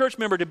fellow church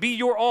member to be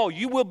your all,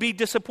 you will be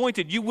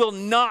disappointed. You will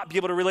not be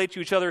able to relate to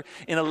each other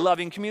in a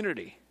loving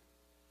community.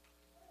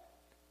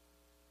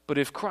 But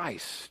if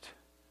Christ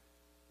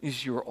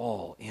is your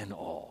all in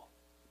all,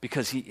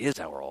 because he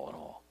is our all in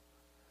all,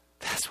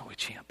 that's what we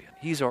champion.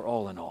 He's our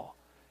all in all.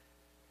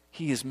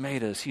 He has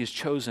made us, he has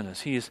chosen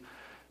us, he has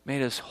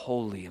made us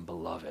holy and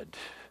beloved.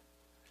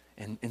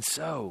 And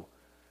so,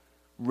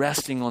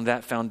 resting on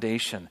that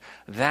foundation,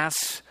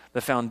 that's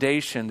the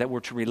foundation that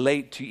we're to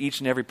relate to each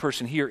and every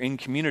person here in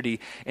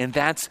community, and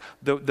that's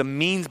the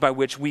means by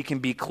which we can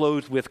be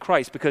clothed with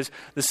Christ. Because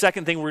the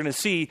second thing we're going to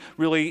see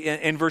really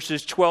in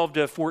verses 12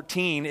 to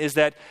 14 is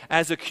that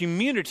as a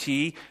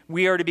community,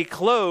 we are to be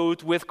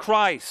clothed with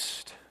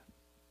Christ.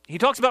 He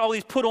talks about all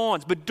these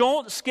put-ons, but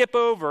don't skip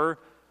over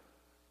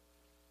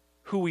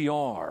who we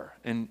are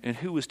and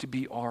who is to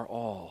be our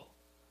all.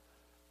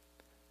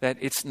 That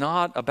it's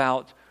not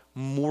about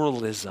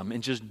moralism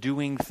and just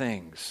doing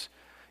things.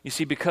 You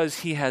see, because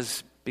he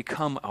has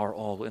become our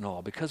all in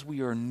all, because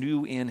we are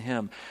new in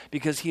him,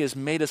 because he has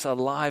made us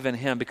alive in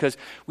him, because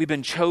we've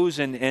been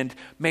chosen and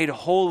made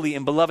holy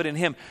and beloved in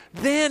him,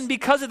 then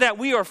because of that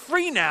we are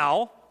free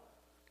now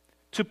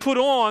to put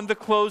on the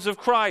clothes of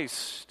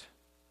Christ.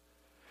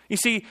 You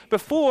see,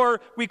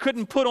 before we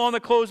couldn't put on the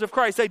clothes of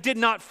Christ. They did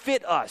not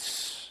fit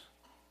us.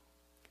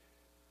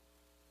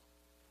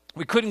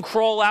 We couldn't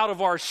crawl out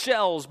of our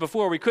shells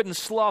before. We couldn't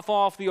slough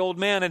off the old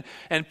man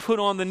and put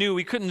on the new.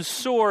 We couldn't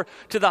soar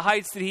to the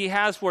heights that he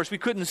has for us. We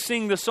couldn't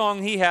sing the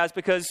song he has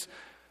because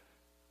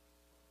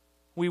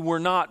we were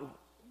not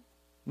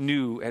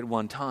new at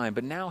one time.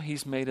 But now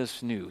he's made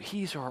us new.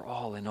 He's our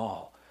all in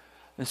all.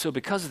 And so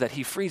because of that,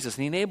 he frees us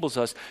and he enables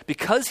us.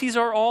 Because he's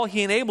our all,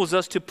 he enables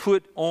us to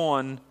put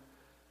on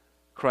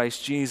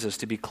Christ Jesus,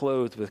 to be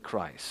clothed with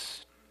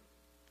Christ.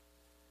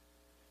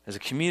 As a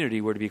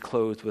community, we're to be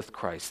clothed with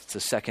Christ. It's the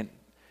second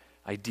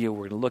idea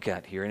we're going to look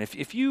at here. And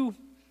if you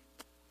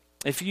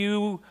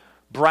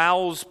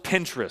browse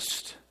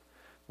Pinterest,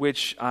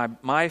 which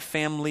my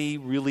family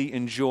really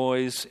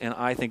enjoys and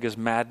I think is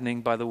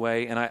maddening, by the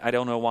way, and I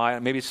don't know why.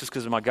 Maybe it's just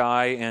because of my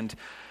guy, and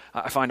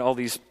I find all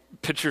these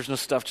pictures and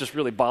stuff just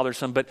really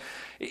bothersome. But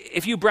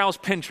if you browse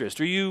Pinterest,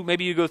 or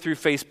maybe you go through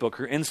Facebook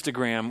or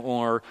Instagram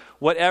or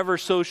whatever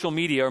social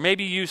media, or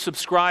maybe you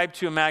subscribe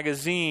to a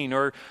magazine,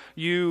 or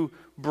you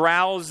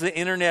browse the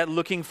internet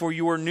looking for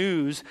your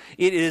news,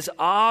 it is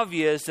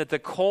obvious that the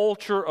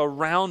culture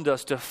around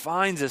us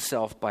defines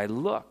itself by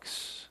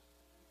looks.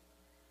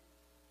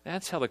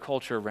 That's how the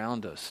culture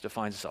around us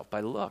defines itself,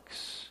 by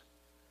looks,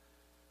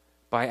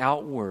 by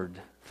outward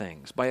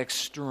things, by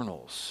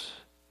externals.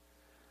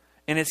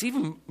 And it's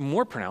even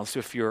more pronounced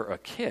if you're a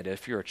kid,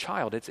 if you're a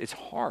child. It's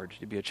hard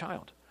to be a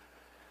child.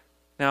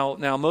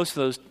 Now most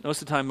of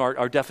the time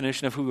our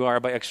definition of who we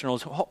are by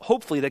externals,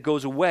 hopefully that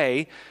goes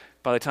away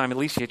by the time at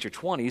least you hit your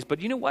 20s.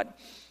 But you know what?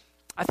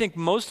 I think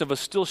most of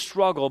us still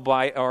struggle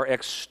by our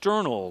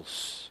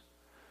externals,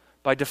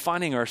 by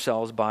defining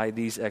ourselves by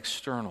these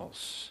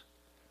externals.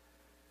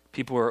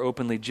 People are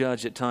openly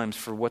judged at times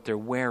for what they're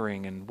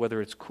wearing and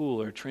whether it's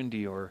cool or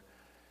trendy or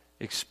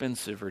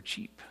expensive or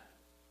cheap.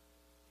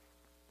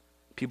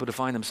 People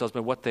define themselves by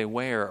what they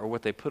wear or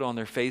what they put on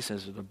their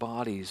faces or their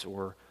bodies,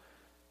 or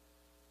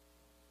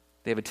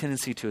they have a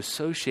tendency to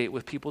associate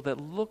with people that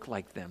look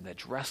like them, that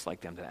dress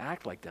like them, that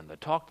act like them,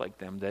 that talk like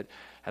them, that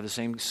have the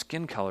same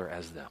skin color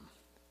as them.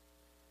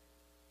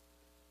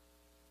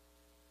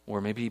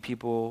 Or maybe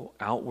people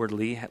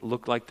outwardly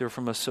look like they're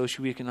from a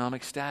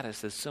socioeconomic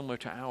status that's similar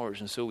to ours,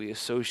 and so we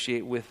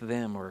associate with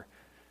them.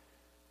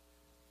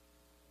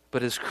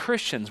 But as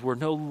Christians, we're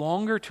no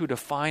longer to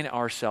define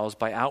ourselves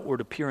by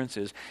outward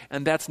appearances.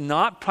 And that's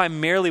not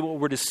primarily what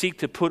we're to seek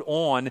to put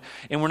on.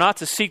 And we're not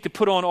to seek to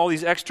put on all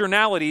these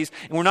externalities.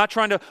 And we're not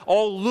trying to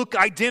all look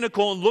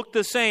identical and look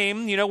the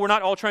same. You know, we're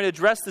not all trying to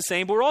dress the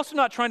same. But we're also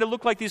not trying to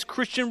look like these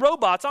Christian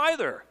robots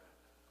either.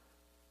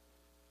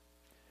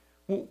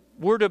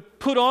 We're to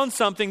put on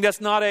something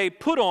that's not a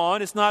put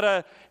on. It's not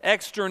an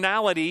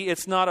externality.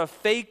 It's not a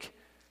fake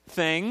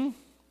thing.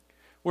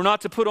 We're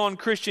not to put on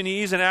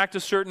Christianese and act a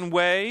certain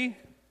way.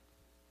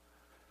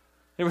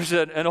 There was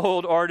an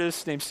old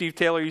artist named Steve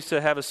Taylor used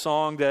to have a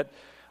song that,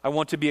 I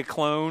want to be a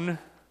clone.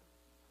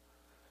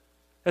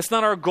 That's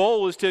not our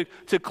goal, is to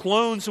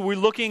clone so we're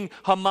looking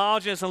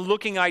homogenous and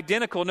looking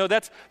identical. No,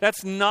 that's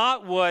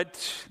not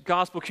what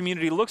gospel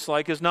community looks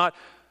like. It's not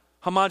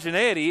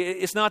homogeneity.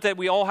 It's not that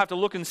we all have to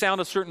look and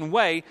sound a certain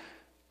way.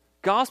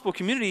 Gospel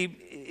community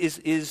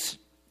is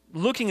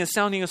looking and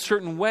sounding a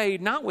certain way,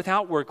 not with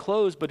outward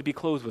clothes, but to be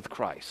clothed with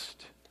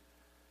Christ.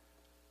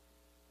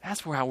 That's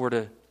how we're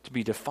to to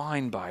be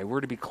defined by.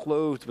 We're to be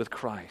clothed with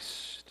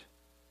Christ.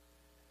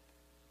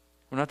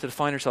 We're not to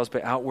define ourselves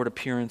by outward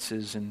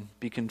appearances and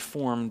be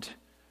conformed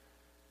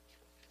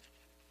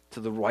to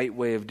the right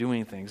way of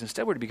doing things.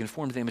 Instead, we're to be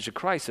conformed to the image of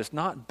Christ. It's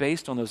not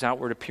based on those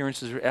outward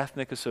appearances or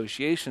ethnic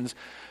associations.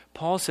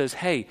 Paul says,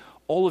 hey,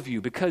 all of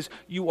you, because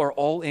you are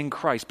all in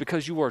Christ,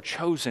 because you are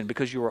chosen,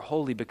 because you are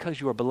holy, because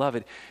you are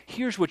beloved,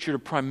 here's what you're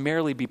to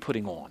primarily be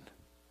putting on.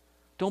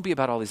 Don't be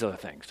about all these other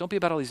things. Don't be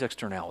about all these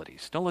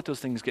externalities. Don't let those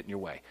things get in your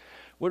way.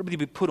 What we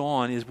put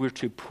on is we're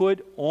to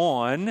put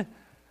on,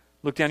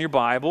 look down your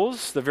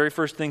Bibles, the very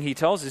first thing he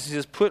tells us, he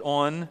says, put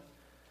on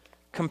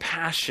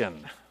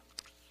compassion.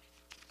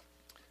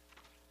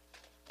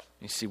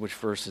 You see which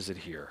verse is it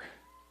here?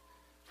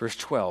 Verse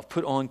 12,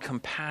 put on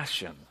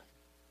compassion.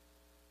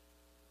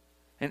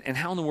 And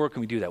how in the world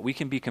can we do that? We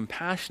can be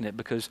compassionate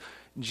because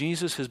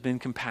Jesus has been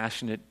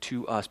compassionate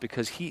to us,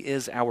 because he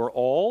is our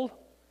all,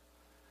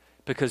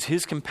 because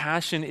his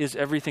compassion is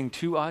everything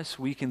to us.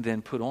 We can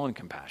then put on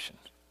compassion.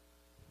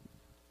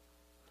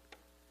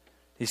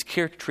 These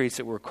character traits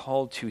that we're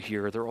called to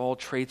here, they're all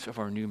traits of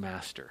our new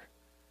master.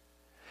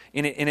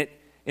 And it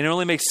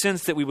only makes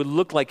sense that we would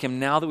look like him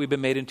now that we've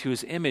been made into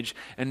his image,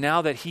 and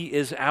now that he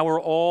is our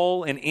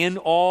all and in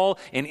all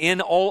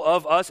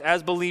of us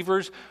as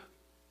believers.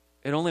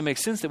 It only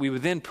makes sense that we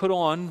would then put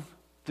on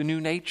the new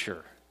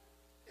nature.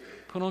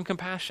 Put on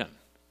compassion.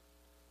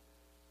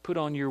 Put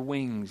on your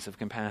wings of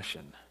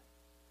compassion.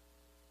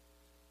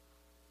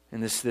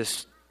 And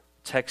this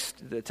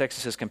text, the text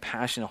says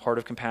compassion, a heart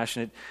of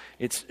compassion.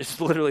 It's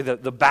literally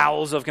the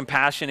bowels of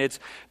compassion. It's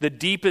the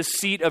deepest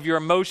seat of your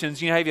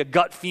emotions. You know, have you a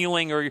gut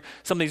feeling, or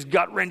something's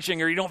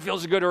gut-wrenching, or you don't feel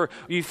so good, or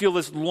you feel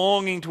this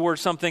longing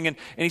towards something. And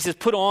he says,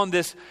 put on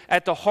this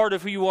at the heart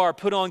of who you are.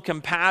 Put on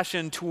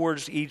compassion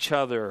towards each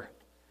other.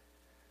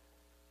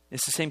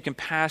 It's the same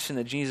compassion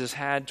that Jesus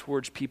had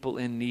towards people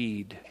in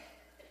need.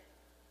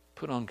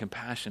 Put on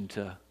compassion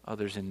to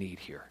others in need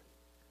here.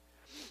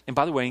 And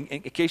by the way,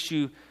 in case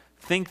you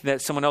think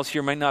that someone else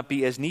here might not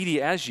be as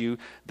needy as you,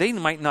 they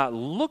might not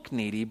look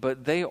needy,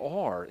 but they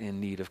are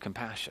in need of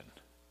compassion.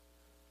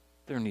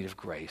 They're in need of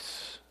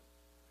grace.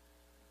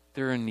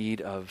 They're in need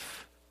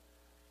of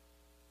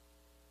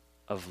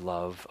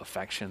love,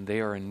 affection. They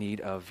are in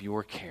need of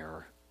your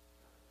care.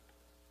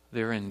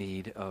 They're in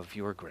need of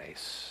your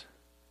grace.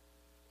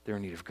 They're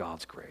in need of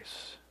God's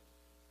grace.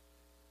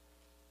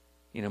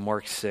 You know,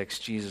 Mark 6,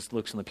 Jesus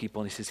looks on the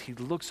people and he says, he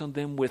looks on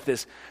them with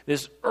this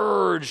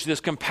urge, this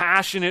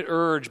compassionate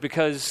urge,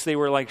 because they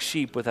were like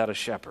sheep without a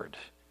shepherd.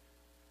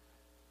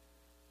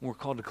 We're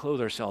called to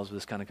clothe ourselves with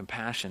this kind of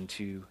compassion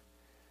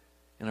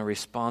in our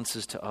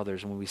responses to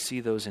others. And when we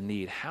see those in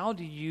need, how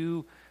do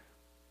you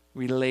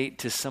relate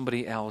to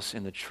somebody else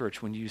in the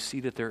church when you see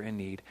that they're in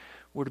need?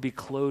 We're to be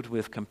clothed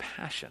with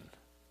compassion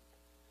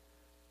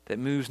that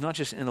moves not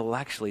just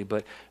intellectually,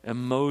 but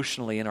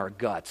emotionally in our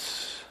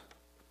guts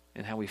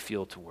and how we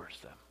feel towards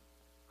them.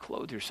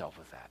 Clothe yourself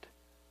with that.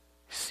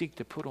 Seek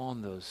to put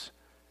on those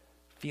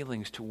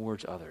feelings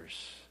towards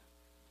others.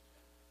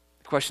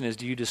 The question is,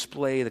 do you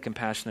display the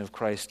compassion of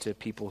Christ to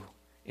people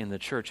in the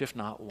church? If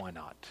not, why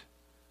not?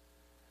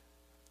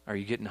 Are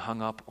you getting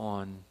hung up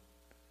on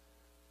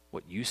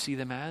what you see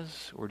them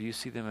as, or do you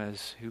see them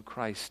as who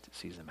Christ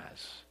sees them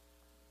as?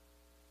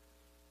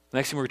 The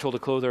next thing we're told to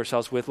clothe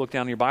ourselves with, look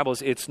down in your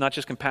Bibles, it's not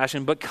just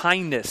compassion, but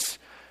kindness.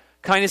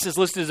 Kindness is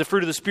listed as a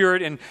fruit of the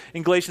Spirit in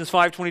Galatians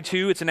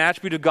 5:22. It's an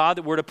attribute of God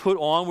that we're to put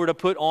on. We're to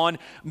put on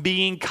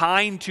being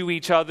kind to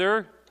each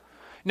other.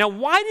 Now,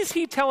 why does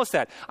he tell us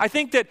that? I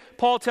think that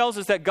Paul tells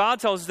us that,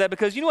 God tells us that,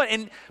 because you know what?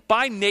 And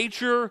by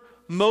nature,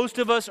 most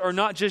of us are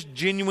not just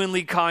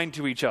genuinely kind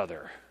to each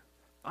other.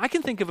 I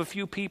can think of a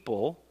few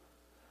people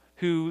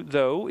who,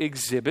 though,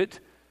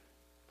 exhibit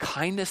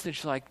kindness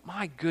that's like,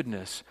 my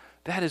goodness,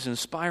 that is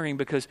inspiring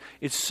because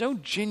it's so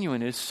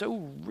genuine, it's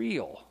so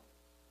real.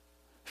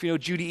 If you know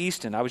Judy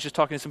Easton, I was just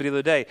talking to somebody the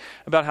other day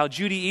about how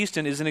Judy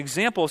Easton is an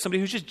example of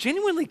somebody who's just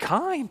genuinely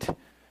kind.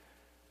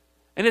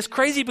 And it's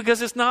crazy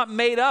because it's not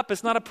made up,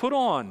 it's not a put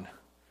on.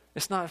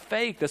 It's not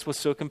fake. That's what's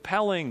so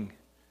compelling.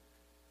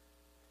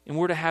 And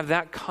we're to have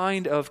that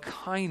kind of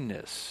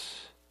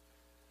kindness.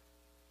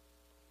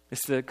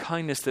 It's the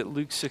kindness that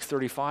Luke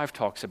 6:35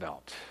 talks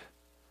about.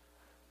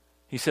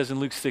 He says in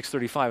Luke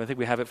 6:35, I think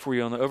we have it for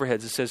you on the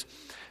overheads, it says,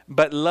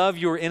 but love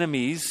your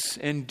enemies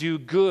and do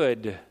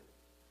good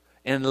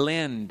and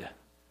lend,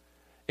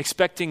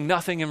 expecting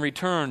nothing in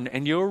return,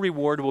 and your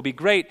reward will be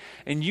great,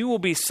 and you will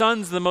be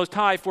sons of the Most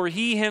High, for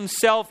he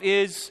himself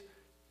is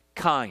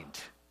kind.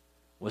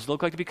 What does it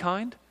look like to be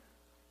kind?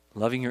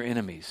 Loving your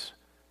enemies.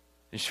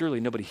 And surely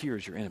nobody here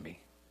is your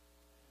enemy.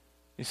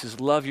 He says,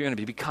 love your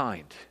enemy, be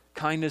kind.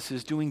 Kindness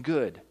is doing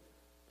good,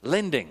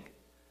 lending,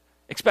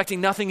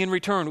 expecting nothing in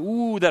return.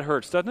 Ooh, that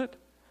hurts, doesn't it?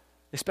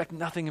 Expect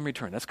nothing in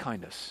return. That's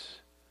kindness.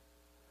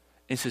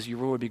 And he says, your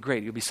reward will be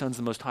great. You'll be sons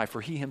of the Most High,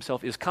 for he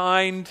himself is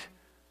kind,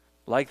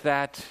 like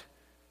that,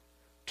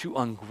 to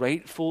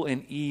ungrateful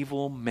and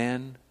evil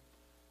men.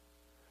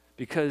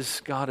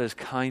 Because God is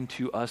kind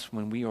to us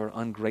when we are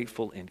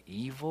ungrateful and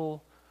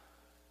evil,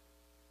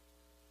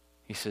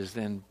 He says,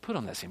 then put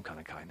on that same kind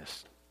of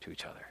kindness to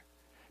each other.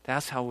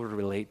 That's how we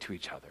relate to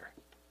each other.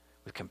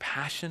 With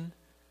compassion,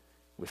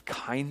 with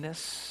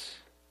kindness.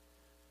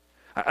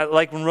 I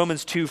like when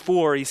Romans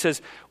 2:4, he says,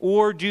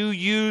 or do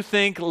you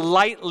think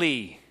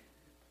lightly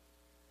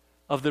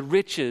of the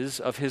riches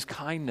of his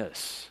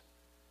kindness,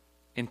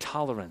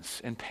 intolerance,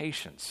 and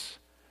patience,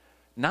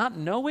 not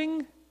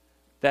knowing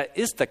that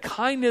it's the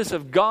kindness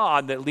of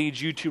God that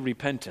leads you to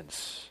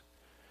repentance?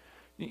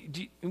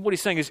 What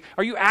he's saying is,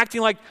 are you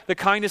acting like the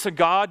kindness of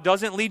God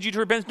doesn't lead you to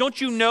repentance?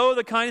 Don't you know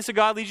the kindness of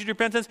God leads you to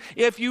repentance?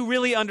 If you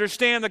really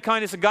understand the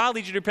kindness of God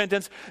leads you to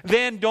repentance,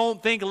 then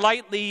don't think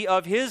lightly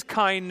of his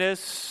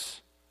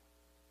kindness.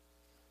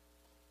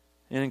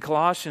 And in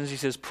Colossians, he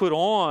says, put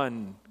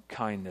on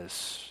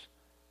kindness.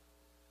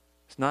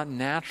 It's not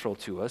natural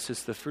to us.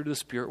 It's the fruit of the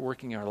Spirit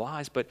working in our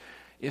lives. But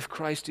if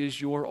Christ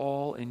is your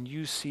all and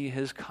you see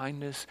his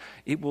kindness,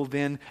 it will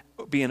then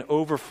be an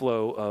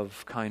overflow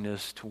of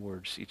kindness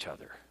towards each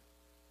other.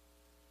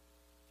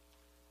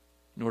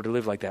 In order to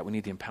live like that, we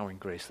need the empowering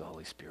grace of the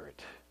Holy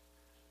Spirit.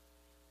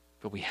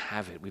 But we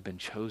have it. We've been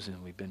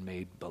chosen. We've been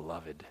made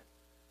beloved.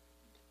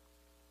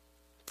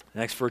 The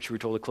next virtue we're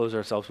told to close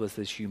ourselves with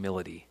is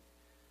humility.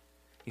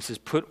 He says,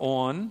 put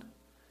on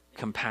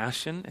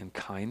compassion and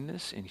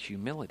kindness and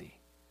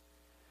humility.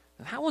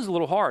 And that one's a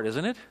little hard,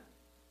 isn't it?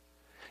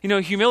 You know,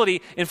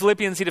 humility, in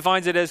Philippians, he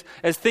defines it as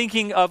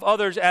thinking of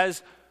others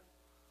as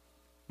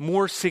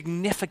more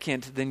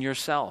significant than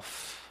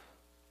yourself.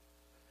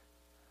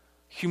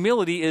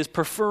 Humility is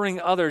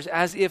preferring others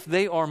as if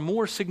they are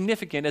more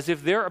significant, as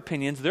if their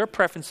opinions, their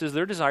preferences,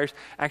 their desires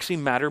actually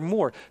matter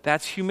more.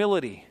 That's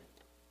humility.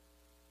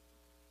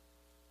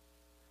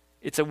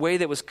 It's a way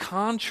that was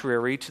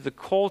contrary to the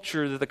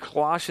culture that the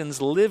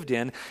Colossians lived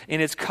in,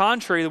 and it's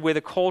contrary to the way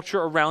the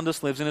culture around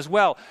us lives in as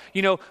well.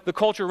 You know, the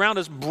culture around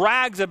us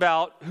brags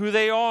about who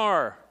they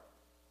are.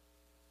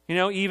 You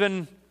know,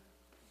 even,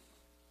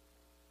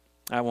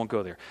 I won't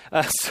go there.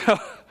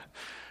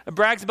 It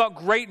brags about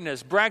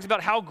greatness, brags about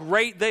how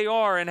great they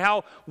are and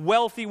how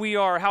wealthy we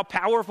are, how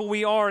powerful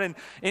we are,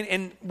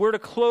 and we're to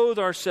clothe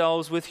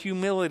ourselves with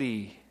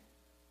humility.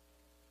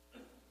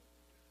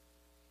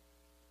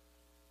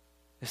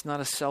 It's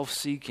not a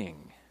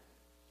self-seeking.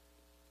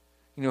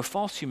 You know,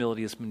 false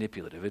humility is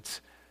manipulative.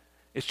 It's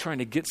trying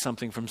to get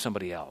something from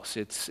somebody else.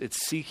 It's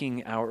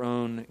seeking our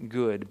own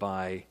good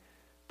by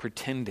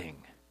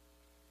pretending.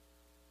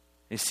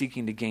 It's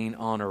seeking to gain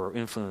honor or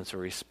influence or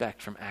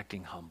respect from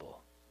acting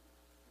humble.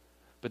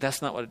 But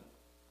that's not what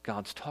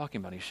God's talking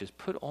about. He says,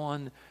 put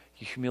on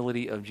the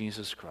humility of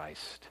Jesus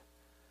Christ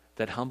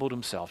that humbled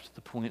himself to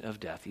the point of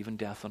death, even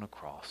death on a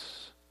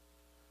cross,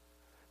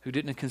 who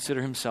didn't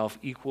consider himself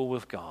equal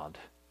with God,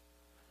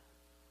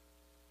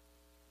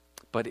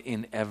 but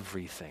in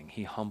everything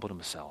he humbled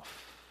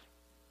himself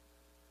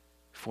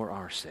for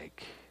our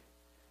sake.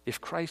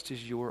 If Christ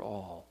is your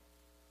all,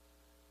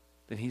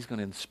 then he's going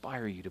to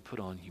inspire you to put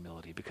on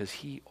humility because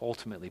he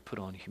ultimately put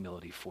on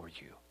humility for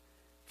you,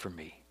 for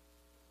me.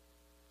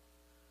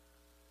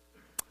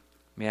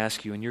 Let me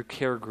ask you, in your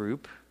care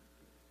group,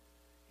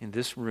 in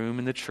this room,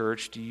 in the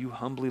church, do you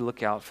humbly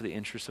look out for the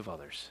interests of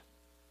others?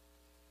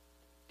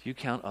 Do you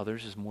count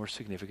others as more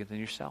significant than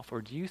yourself?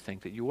 Or do you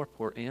think that your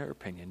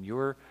opinion,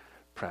 your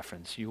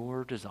preference,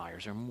 your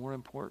desires are more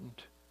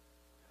important?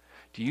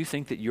 Do you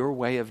think that your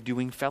way of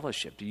doing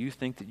fellowship, do you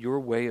think that your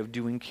way of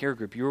doing care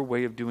group, your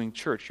way of doing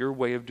church, your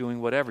way of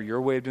doing whatever,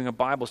 your way of doing a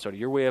Bible study,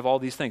 your way of all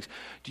these things,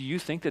 do you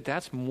think that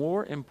that's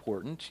more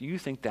important? Do you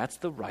think that's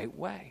the right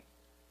way?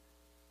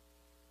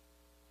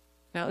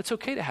 Now, it's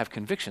okay to have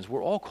convictions.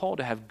 We're all called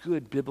to have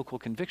good biblical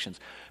convictions,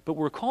 but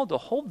we're called to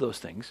hold those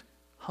things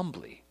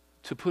humbly,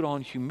 to put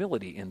on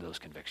humility in those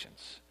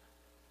convictions.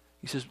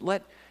 He says,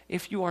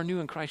 if you are new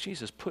in Christ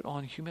Jesus, put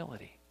on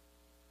humility.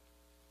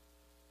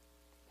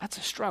 That's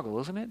a struggle,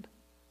 isn't it?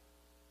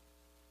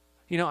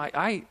 You know,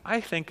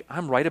 I think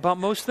I'm right about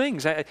most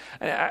things. I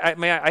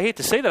hate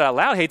to say that out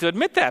loud, I hate to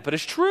admit that, but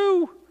it's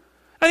true.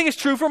 I think it's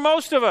true for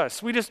most of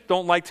us. We just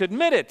don't like to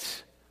admit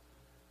it.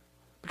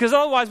 Because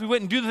otherwise we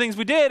wouldn't do the things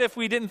we did if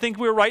we didn't think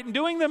we were right in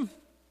doing them.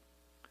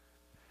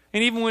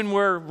 And even when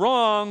we're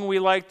wrong, we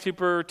like to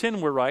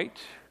pretend we're right.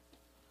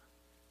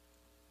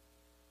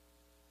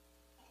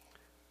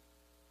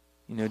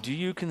 You know, do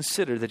you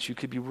consider that you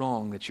could be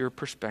wrong, that your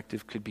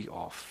perspective could be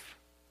off?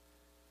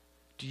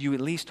 Do you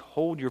at least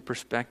hold your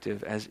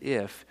perspective as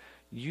if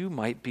you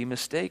might be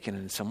mistaken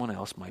and someone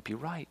else might be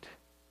right?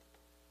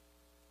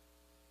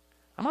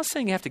 I'm not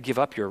saying you have to give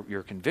up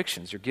your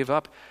convictions or give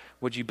up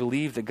what you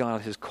believe that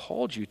God has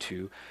called you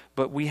to,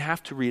 but we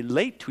have to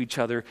relate to each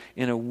other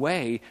in a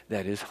way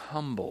that is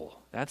humble.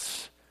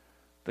 That's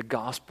the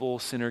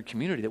gospel-centered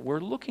community that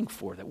we're looking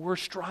for, that we're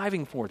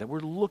striving for, that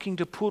we're looking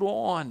to put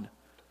on.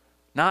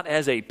 Not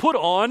as a put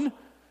on,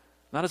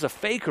 not as a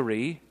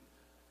fakery,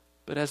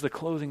 but as the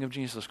clothing of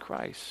Jesus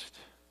Christ.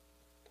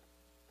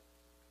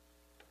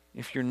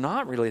 If you're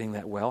not relating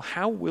that well,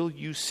 how will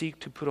you seek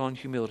to put on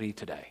humility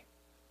today?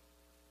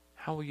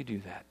 How will you do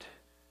that?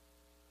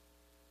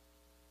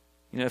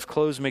 If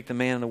clothes make the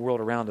man in the world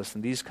around us,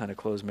 then these kind of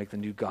clothes make the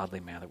new godly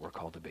man that we're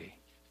called to be.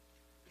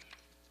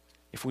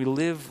 If we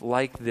live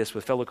like this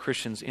with fellow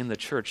Christians in the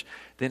church,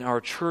 then our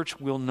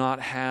church will not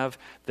have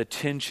the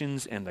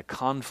tensions and the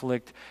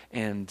conflict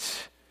and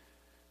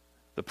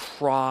the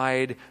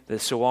pride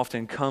that so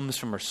often comes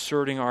from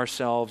asserting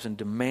ourselves and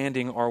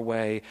demanding our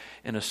way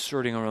and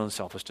asserting our own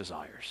selfish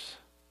desires.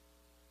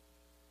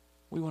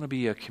 We want to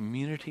be a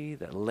community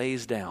that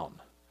lays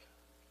down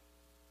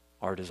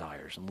our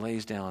desires and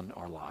lays down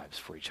our lives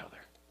for each other.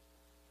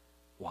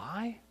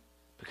 Why?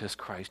 Because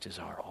Christ is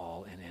our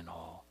all and in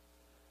all.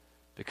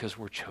 Because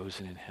we're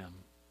chosen in Him.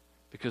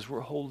 Because we're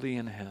holy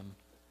in Him.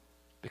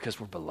 Because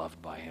we're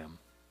beloved by Him.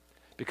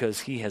 Because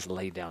He has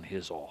laid down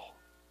His all.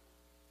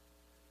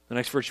 The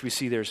next virtue we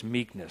see there is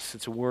meekness.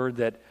 It's a word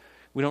that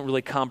we don't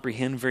really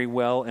comprehend very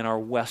well in our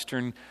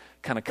Western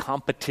kind of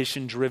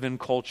competition-driven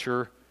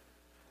culture.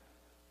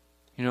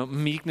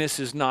 Meekness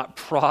is not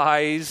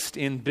prized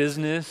in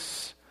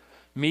business.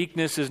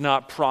 Meekness is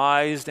not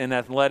prized in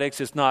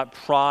athletics. It's not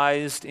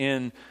prized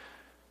in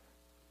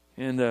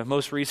the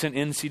most recent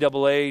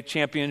NCAA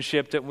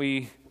championship that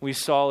we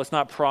saw. It's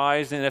not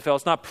prized in NFL.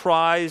 It's not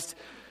prized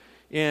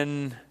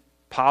in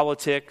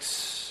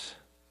politics.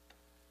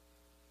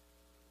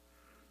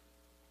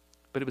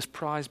 But it was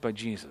prized by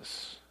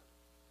Jesus,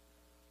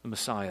 the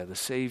Messiah, the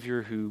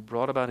Savior who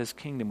brought about His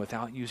kingdom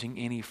without using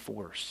any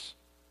force.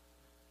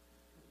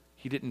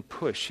 He didn't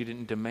push. He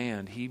didn't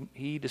demand.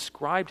 He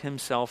described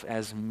Himself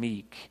as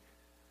meek.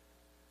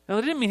 Now,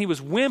 it didn't mean He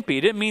was wimpy.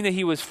 It didn't mean that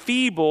He was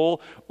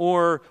feeble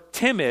or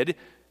timid,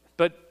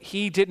 but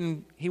He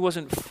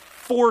wasn't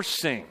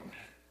forcing.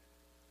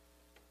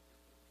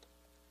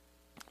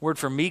 Word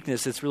for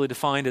meekness, it's really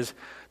defined as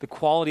the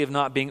quality of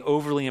not being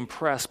overly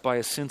impressed by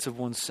a sense of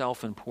one's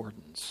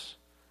self-importance.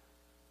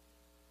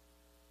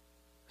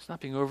 It's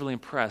not being overly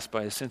impressed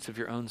by a sense of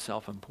your own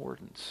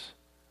self-importance.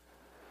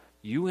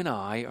 You and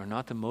I are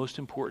not the most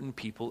important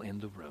people in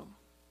the room.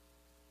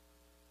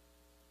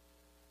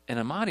 And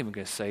I'm not even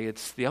going to say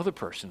it's the other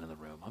person in the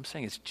room. I'm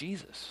saying it's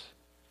Jesus.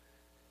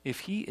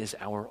 If He is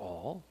our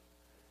all,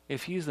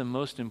 if He's the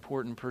most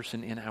important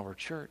person in our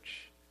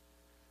church,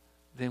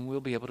 then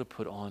we'll be able to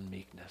put on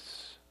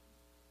meekness.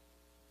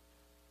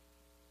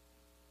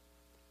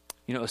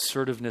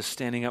 Assertiveness,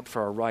 standing up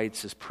for our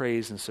rights is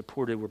praised and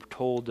supported. We're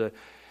told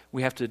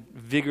we have to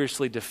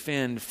vigorously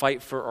defend,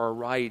 fight for our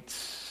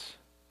rights.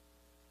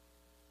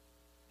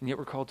 And yet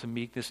we're called to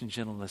meekness and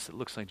gentleness that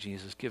looks like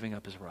Jesus giving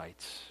up His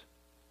rights.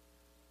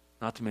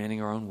 Not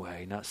demanding our own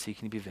way, not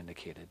seeking to be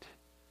vindicated.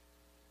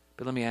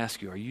 But let me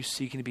ask you, are you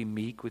seeking to be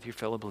meek with your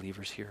fellow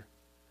believers here?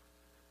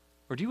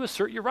 Or do you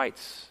assert your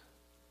rights,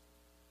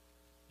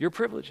 your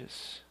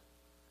privileges?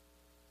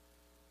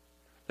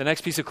 The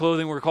next piece of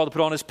clothing we're called to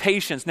put on is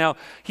patience. Now,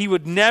 He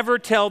would never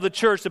tell the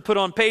church to put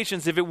on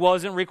patience if it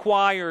wasn't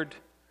required.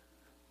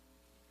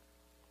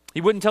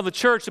 He wouldn't tell the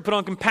church to put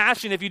on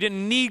compassion if you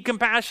didn't need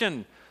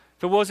compassion,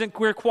 if it wasn't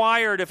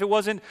required, if it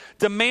wasn't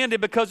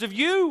demanded because of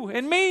you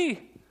and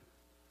me.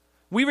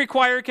 We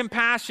require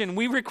compassion.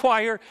 We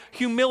require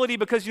humility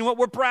because,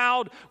 we're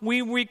proud.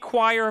 We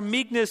require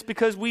meekness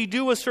because we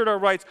do assert our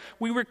rights.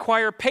 We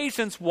require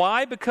patience.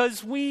 Why?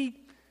 Because we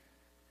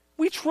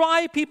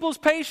try people's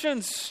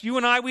patience. You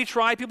and I, we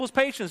try people's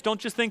patience.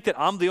 Don't just think that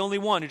I'm the only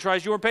one who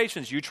tries your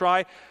patience. You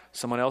try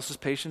someone else's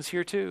patience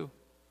here too.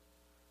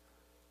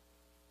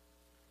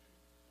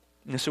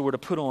 And so we're to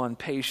put on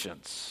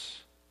patience.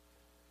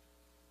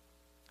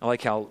 I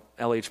like how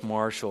L.H.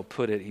 Marshall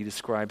put it. He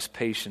describes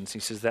patience. He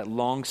says that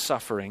long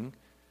suffering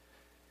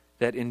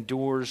that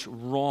endures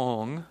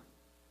wrong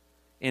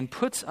and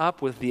puts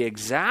up with the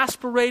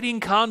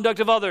exasperating conduct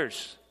of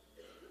others.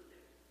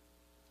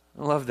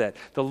 I love that.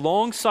 The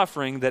long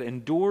suffering that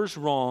endures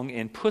wrong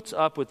and puts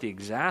up with the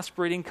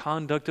exasperating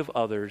conduct of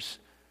others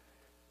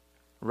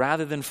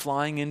rather than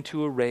flying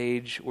into a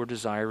rage or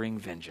desiring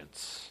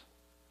vengeance.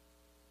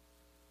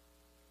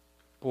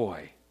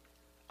 Boy,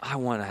 I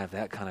want to have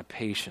that kind of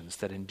patience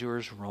that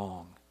endures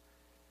wrong,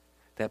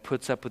 that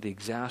puts up with the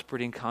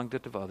exasperating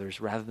conduct of others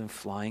rather than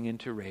flying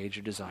into rage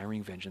or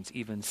desiring vengeance,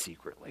 even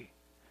secretly.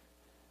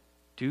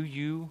 Do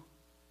you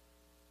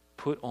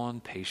put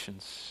on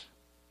patience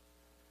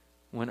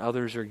when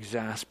others are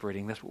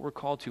exasperating? That's what we're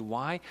called to.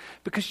 Why?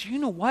 Because you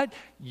know what?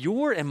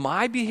 Your and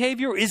my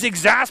behavior is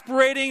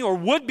exasperating or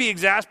would be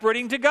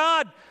exasperating to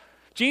God.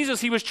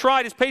 Jesus, He was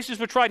tried. His patience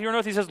was tried here on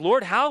earth. He says,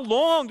 Lord, how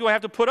long do I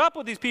have to put up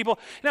with these people?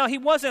 Now, He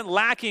wasn't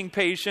lacking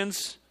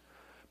patience,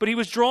 but He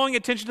was drawing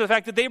attention to the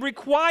fact that they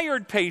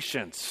required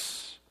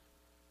patience.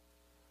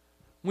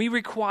 We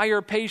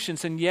require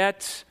patience, and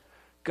yet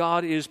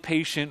God is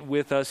patient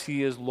with us.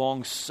 He is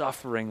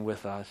long-suffering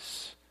with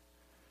us.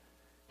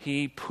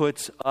 He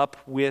puts up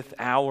with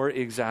our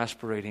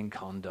exasperating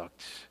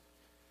conduct.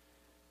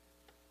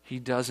 He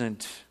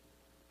doesn't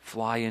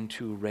fly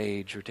into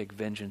rage or take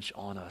vengeance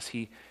on us.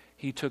 He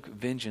took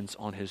vengeance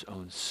on His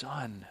own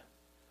Son.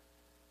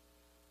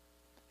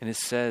 And it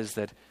says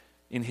that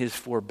in His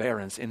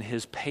forbearance, in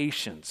His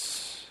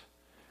patience,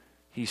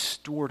 He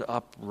stored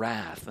up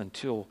wrath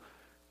until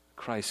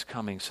Christ's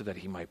coming so that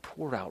he might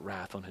pour out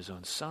wrath on his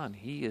own Son.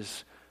 He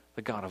is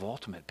the God of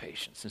ultimate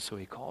patience, and so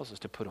he calls us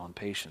to put on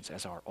patience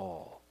as our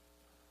all.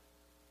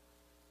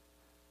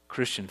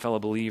 Christian, fellow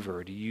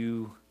believer, do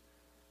you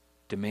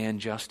demand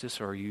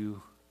justice, or are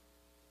you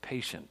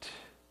patient?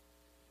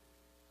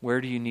 Where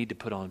do you need to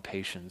put on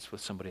patience with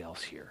somebody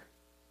else here?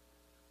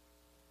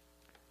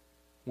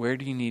 Where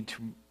do you need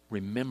to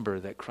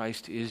remember that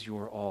Christ is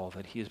your all,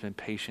 that he has been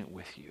patient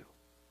with you?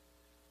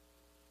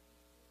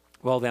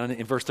 Well, then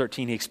in verse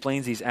 13, he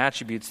explains these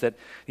attributes, that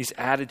these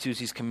attitudes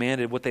he's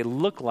commanded, what they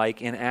look like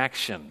in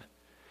action.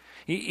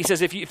 He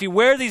says, if you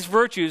wear these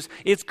virtues,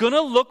 it's going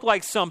to look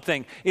like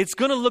something. It's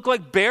going to look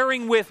like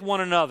bearing with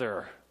one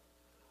another,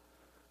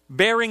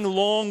 bearing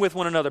long with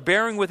one another,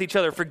 bearing with each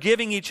other,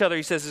 forgiving each other.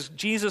 He says, as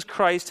Jesus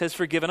Christ has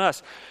forgiven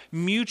us.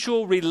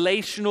 Mutual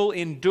relational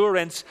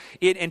endurance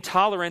and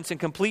tolerance and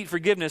complete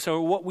forgiveness are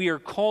what we are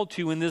called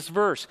to in this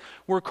verse.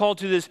 We're called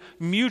to this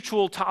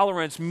mutual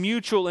tolerance,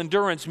 mutual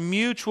endurance,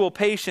 mutual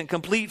patience,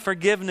 complete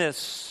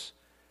forgiveness,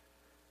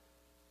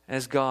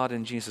 as God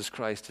in Jesus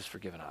Christ has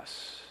forgiven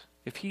us.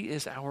 If he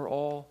is our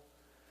all,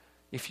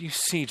 if you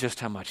see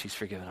just how much he's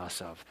forgiven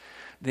us of,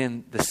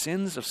 then the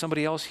sins of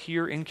somebody else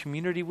here in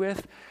community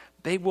with,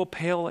 they will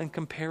pale in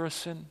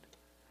comparison.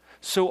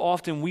 So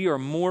often we are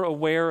more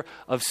aware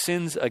of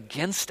sins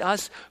against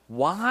us.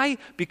 Why?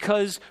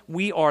 Because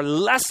we are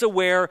less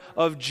aware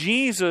of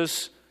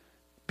Jesus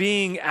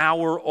being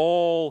our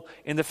all,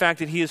 and the fact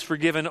that he has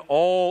forgiven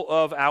all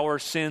of our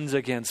sins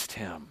against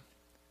him.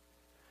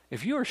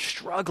 If you are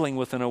struggling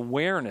with an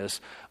awareness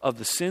of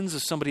the sins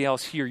of somebody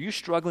else here, you're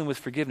struggling with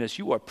forgiveness,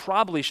 you are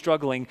probably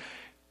struggling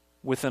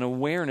with an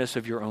awareness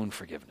of your own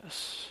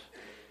forgiveness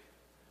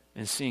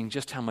and seeing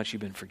just how much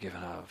you've been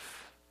forgiven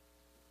of.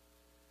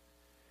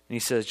 And he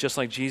says, just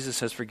like Jesus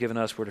has forgiven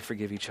us, we're to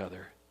forgive each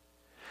other.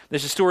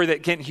 There's a story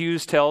that Kent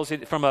Hughes tells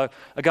from a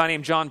guy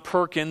named John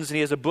Perkins, and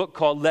he has a book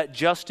called Let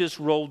Justice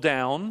Roll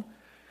Down.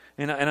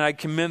 And I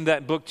commend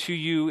that book to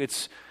you.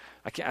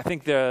 I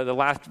think the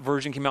last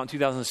version came out in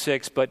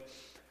 2006, but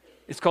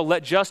it's called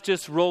Let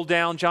Justice Roll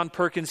Down. John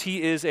Perkins,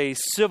 he is a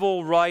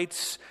civil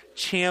rights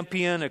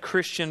champion, a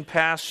Christian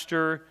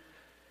pastor,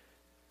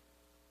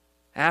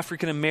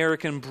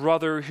 African-American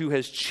brother who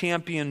has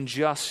championed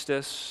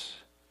justice.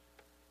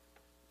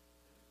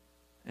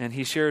 And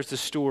he shares the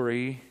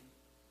story.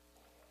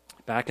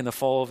 Back in the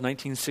fall of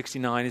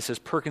 1969, he says,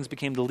 Perkins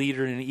became the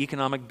leader in an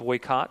economic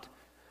boycott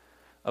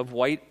of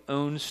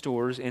white-owned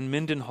stores in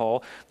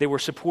Mendenhall. They were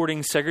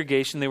supporting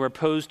segregation. They were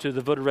opposed to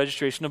the voter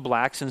registration of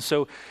blacks. And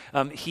so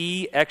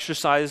he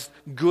exercised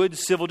good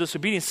civil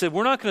disobedience. He said,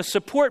 we're not going to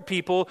support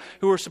people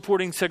who are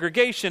supporting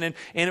segregation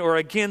and or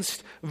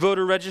against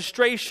voter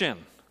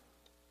registration.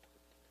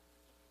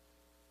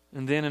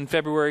 And then in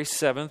February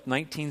 7th,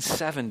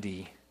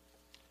 1970,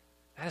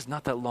 that is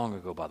not that long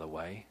ago, by the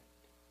way,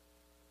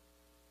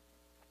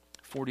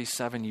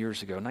 47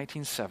 years ago,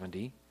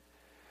 1970,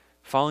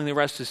 following the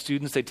arrest of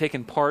students, they'd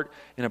taken part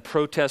in a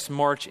protest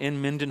march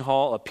in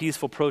Mendenhall, a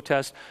peaceful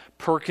protest.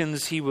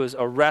 Perkins, he was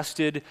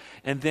arrested,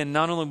 and then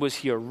not only was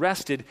he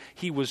arrested,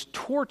 he was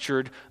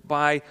tortured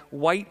by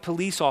white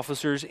police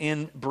officers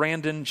in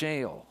Brandon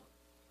jail.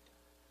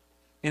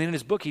 And in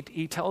his book,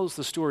 he tells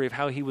the story of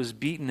how he was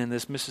beaten in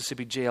this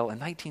Mississippi jail in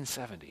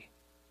 1970.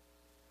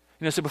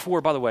 So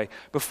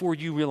before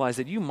you realize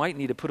that you might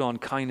need to put on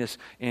kindness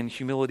and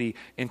humility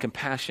and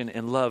compassion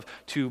and love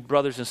to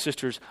brothers and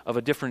sisters of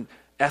a different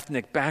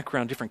ethnic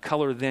background, different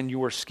color than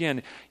your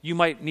skin, you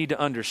might need to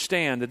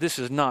understand that this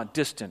is not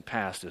distant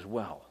past as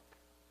well.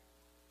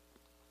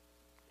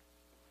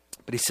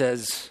 But he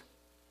says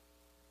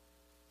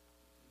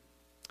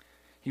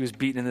he was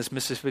beaten in this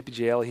Mississippi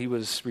jail. He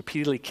was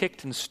repeatedly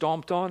kicked and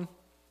stomped on.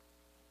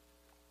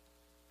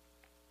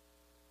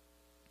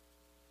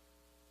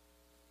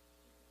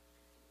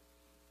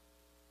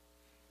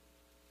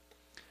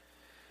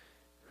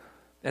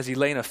 As he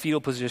lay in a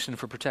fetal position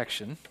for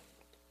protection,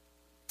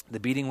 the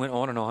beating went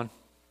on.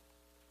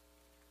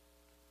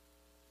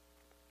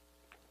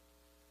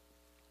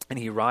 And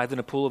he writhed in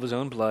a pool of his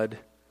own blood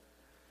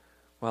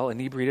while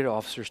inebriated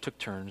officers took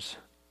turns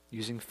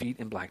using feet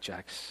and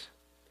blackjacks.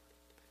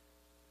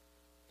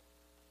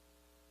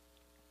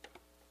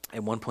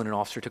 At one point, an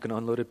officer took an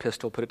unloaded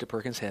pistol, put it to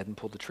Perkins' head, and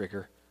pulled the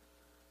trigger.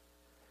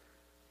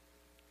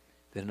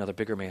 Then another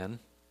bigger man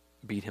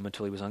beat him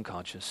until he was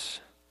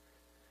unconscious.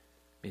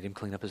 Made him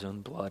clean up his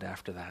own blood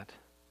after that.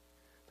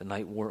 The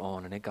night wore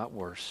on, and it got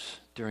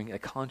worse. During a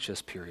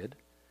conscious period,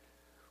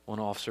 one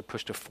officer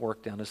pushed a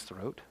fork down his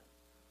throat.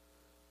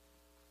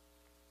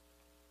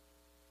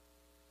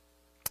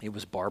 It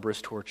was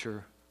barbarous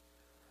torture,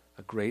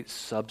 a great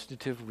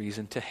substantive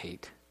reason to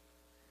hate.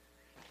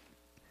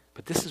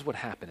 But this is what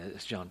happened,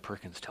 as John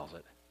Perkins tells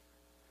it.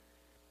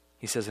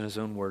 He says in his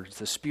own words,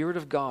 the Spirit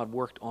of God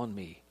worked on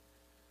me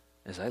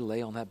as I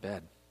lay on that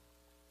bed.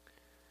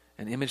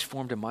 An image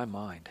formed in my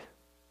mind.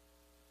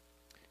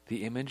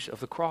 The image of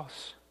the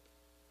cross.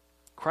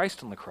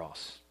 Christ on the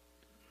cross.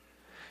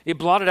 It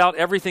blotted out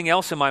everything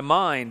else in my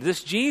mind.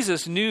 This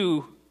Jesus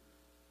knew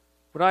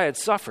what I had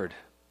suffered.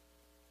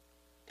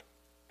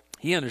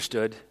 He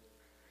understood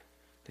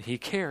that he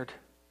cared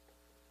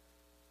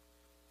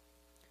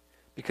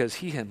because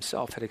he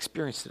himself had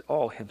experienced it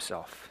all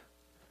himself.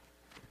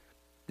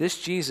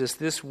 This Jesus,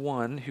 this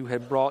one who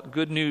had brought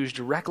good news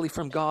directly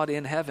from God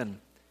in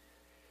heaven,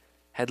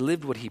 had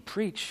lived what he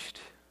preached.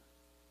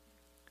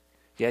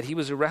 Yet he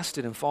was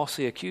arrested and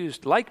falsely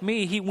accused. Like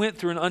me, he went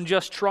through an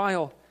unjust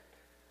trial.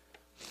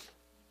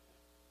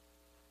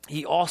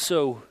 He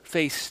also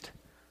faced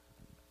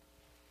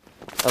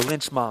a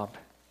lynch mob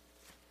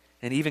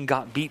and even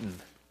got beaten.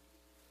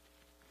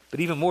 But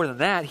even more than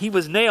that, he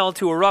was nailed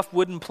to a rough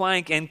wooden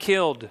plank and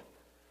killed.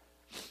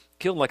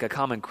 Killed like a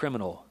common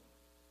criminal.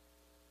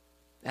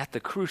 At the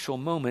crucial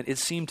moment, it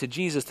seemed to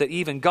Jesus that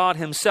even God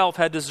himself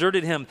had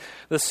deserted him.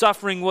 The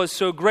suffering was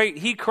so great,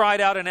 he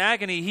cried out in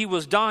agony. He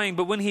was dying,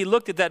 but when he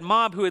looked at that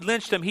mob who had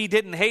lynched him, he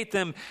didn't hate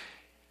them.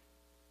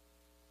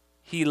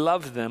 He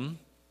loved them.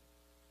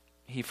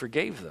 He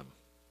forgave them.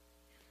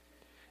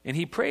 And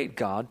he prayed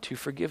God to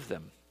forgive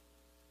them.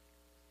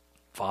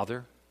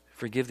 Father,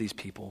 forgive these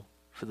people,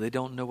 for they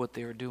don't know what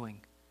they are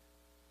doing.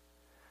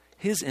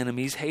 His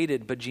enemies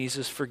hated, but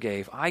Jesus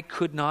forgave. I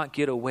could not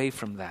get away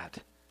from that.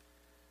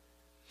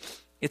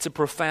 It's a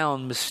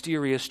profound,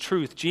 mysterious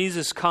truth.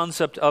 Jesus'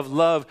 concept of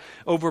love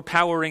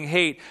overpowering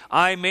hate.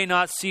 I may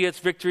not see its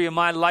victory in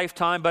my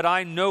lifetime, but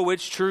I know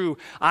it's true.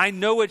 I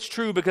know it's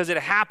true because it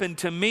happened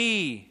to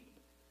me.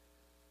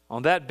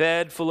 On that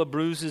bed full of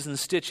bruises and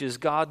stitches,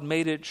 God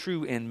made it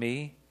true in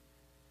me.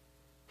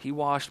 He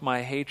washed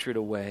my hatred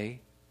away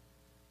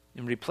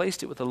and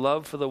replaced it with a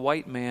love for the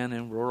white man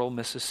in rural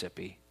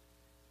Mississippi.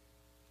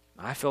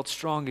 I felt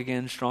strong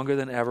again, stronger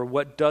than ever.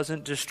 What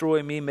doesn't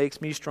destroy me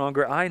makes me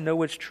stronger. I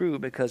know it's true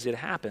because it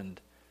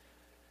happened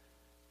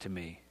to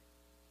me.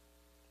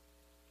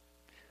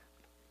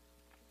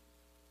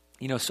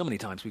 You know, so many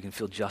times we can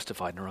feel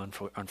justified in our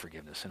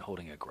unforgiveness and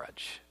holding a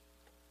grudge.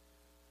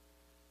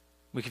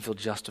 We can feel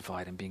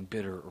justified in being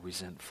bitter or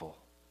resentful.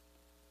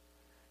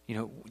 You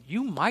know,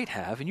 you might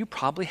have, and you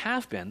probably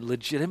have been,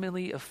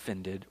 legitimately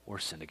offended or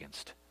sinned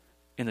against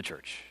in the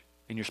church,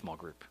 in your small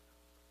group.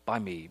 By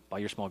me, by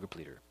your small group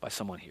leader, by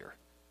someone here.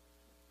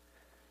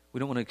 We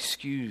don't want to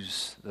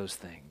excuse those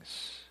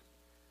things.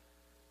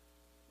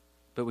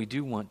 But we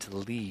do want to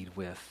lead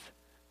with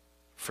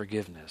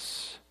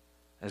forgiveness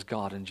as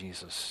God and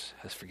Jesus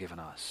has forgiven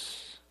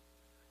us.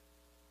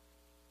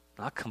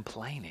 Not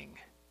complaining.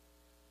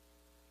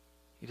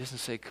 He doesn't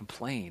say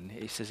complain.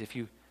 He says if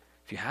you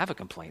have a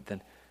complaint,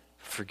 then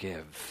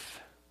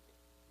forgive.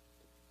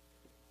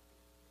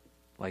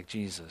 Like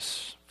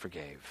Jesus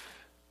forgave.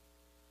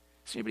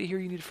 Is anybody here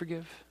you need to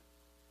forgive?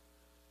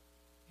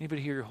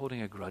 Anybody here you're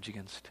holding a grudge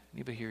against?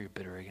 Anybody here you're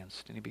bitter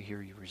against? Anybody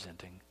here you're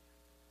resenting?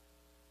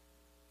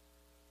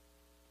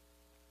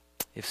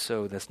 If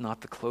so, that's not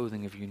the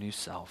clothing of your new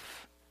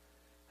self.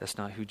 That's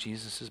not who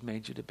Jesus has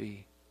made you to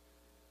be.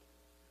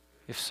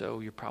 If so,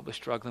 you're probably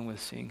struggling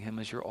with seeing him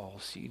as your all.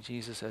 See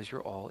Jesus as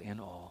your all in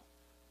all.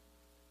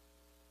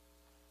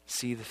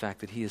 See the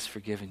fact that he has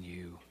forgiven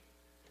you.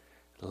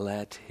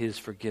 Let his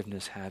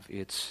forgiveness have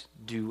its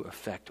due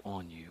effect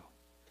on you.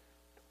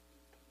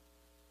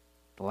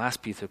 The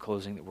last piece of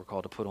closing that we're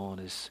called to put on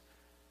is,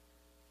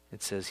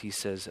 he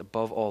says,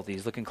 above all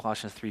these, look in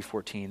Colossians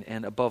 3:14,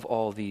 and above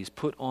all these,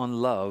 put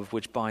on love,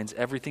 which binds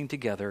everything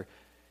together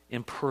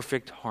in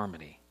perfect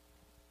harmony.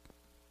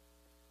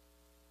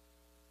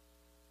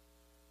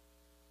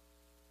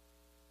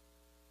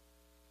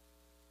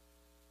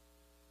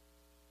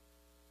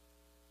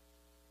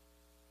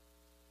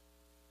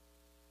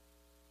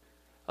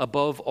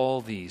 Above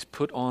all these,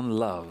 put on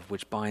love,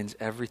 which binds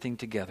everything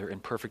together in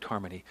perfect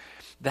harmony.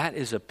 That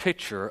is a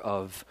picture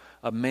of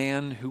a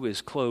man who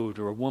is clothed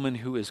or a woman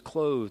who is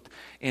clothed.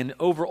 And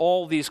over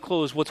all these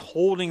clothes, what's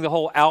holding the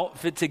whole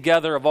outfit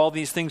together of all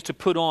these things to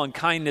put on,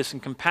 kindness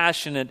and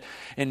compassion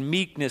and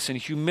meekness and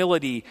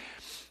humility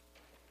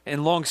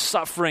and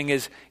long-suffering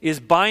is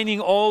binding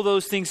all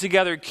those things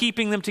together,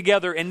 keeping them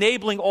together,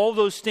 enabling all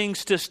those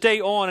things to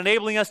stay on,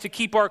 enabling us to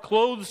keep our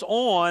clothes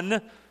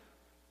on,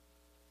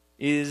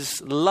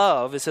 is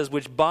love. It says,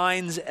 which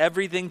binds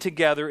everything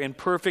together in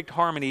perfect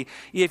harmony.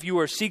 If you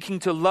are seeking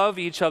to love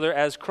each other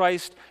as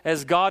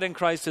God in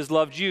Christ has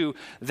loved you,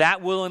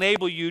 that will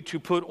enable you to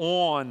put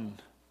on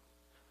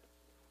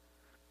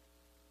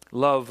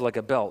love like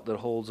a belt that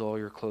holds all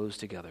your clothes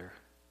together.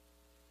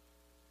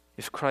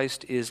 If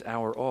Christ is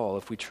our all,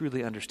 if we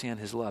truly understand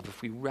his love,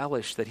 if we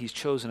relish that he's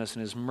chosen us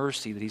in his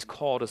mercy, that he's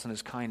called us in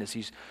his kindness,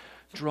 he's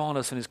drawn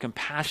us in his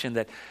compassion,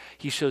 that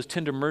he shows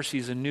tender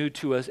mercies anew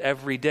to us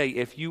every day.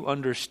 If you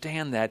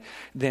understand that,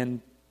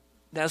 then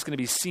that's going to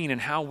be seen in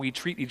how we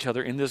treat each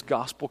other in this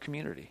gospel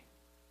community.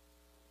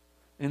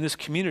 In this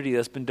community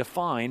that's been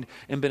defined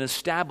and been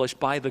established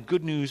by the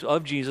good news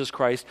of Jesus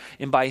Christ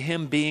and by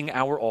him being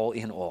our all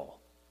in all.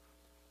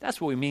 That's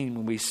what we mean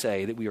when we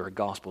say that we are a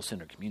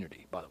gospel-centered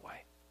community, by the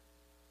way.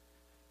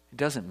 It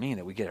doesn't mean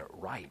that we get it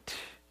right.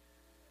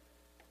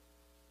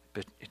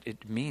 But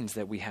it means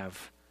that we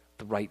have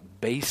the right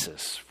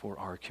basis for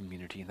our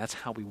community, and that's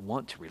how we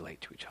want to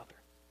relate to each other.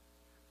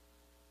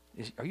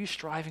 Are you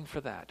striving for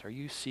that? Are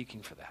you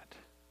seeking for that?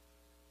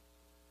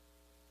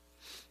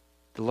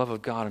 The love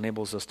of God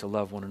enables us to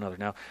love one another.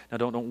 Now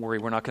don't worry,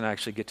 we're not going to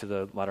actually get to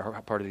the latter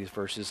part of these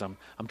verses. I'm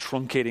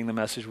truncating the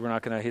message. We're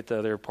not going to hit the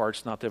other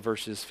parts, not the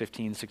verses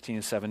 15, 16,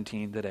 and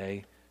 17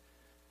 today.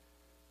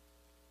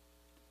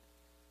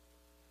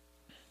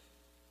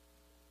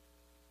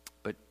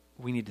 But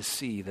we need to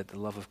see that the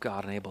love of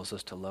God enables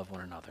us to love one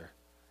another,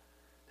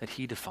 that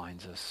he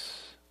defines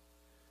us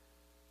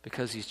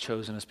because he's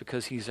chosen us,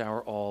 because he's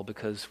our all,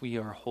 because we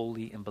are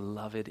holy and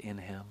beloved in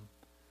him.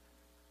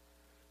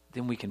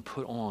 Then we can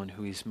put on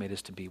who he's made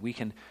us to be. We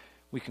can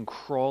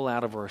crawl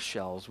out of our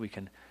shells. We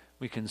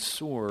can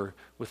soar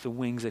with the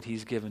wings that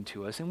he's given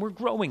to us. And we're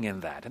growing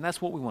in that. And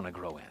that's what we want to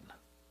grow in.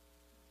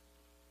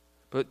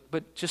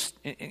 But just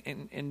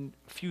in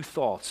a few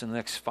thoughts in the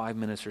next 5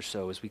 minutes or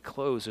so as we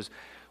close is,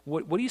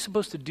 what are you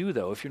supposed to do,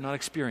 though, if you're not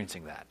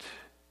experiencing that?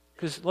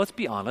 Because let's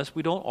be honest,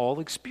 we don't all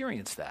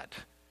experience that.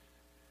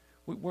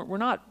 We're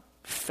not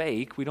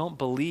fake. We don't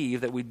believe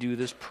that we do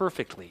this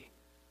perfectly.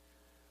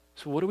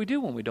 So what do we do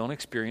when we don't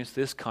experience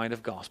this kind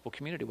of gospel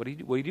community? What do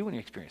you do when you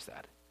experience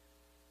that?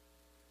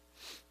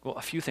 Well,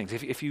 a few things.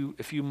 If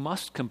you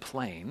must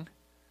complain,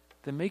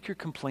 then make your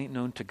complaint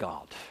known to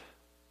God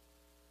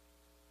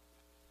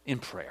in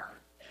prayer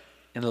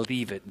and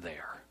leave it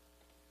there.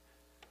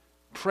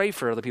 Pray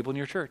for other people in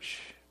your church.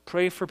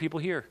 Pray for people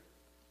here.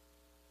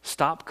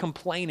 Stop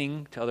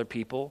complaining to other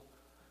people.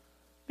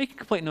 Make your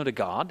complaint known to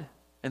God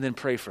and then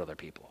pray for other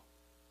people.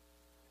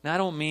 Now, I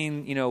don't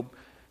mean,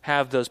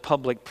 have those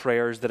public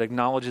prayers that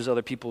acknowledges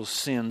other people's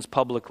sins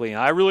publicly.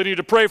 I really need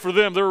to pray for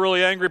them. They're a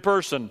really angry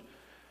person.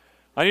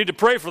 I need to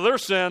pray for their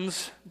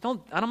sins.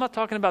 I'm not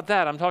talking about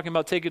that. I'm talking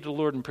about take it to the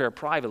Lord in prayer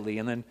privately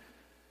and then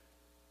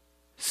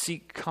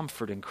seek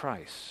comfort in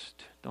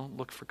Christ. Don't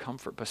look for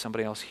comfort by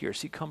somebody else here.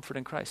 Seek comfort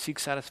in Christ. Seek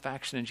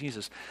satisfaction in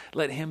Jesus.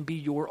 Let him be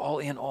your all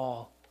in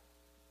all.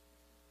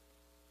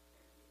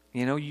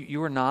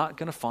 You are not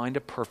going to find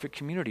a perfect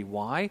community.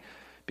 Why?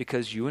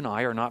 Because you and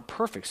I are not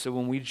perfect. So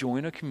when we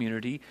join a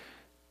community,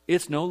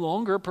 it's no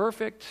longer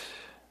perfect.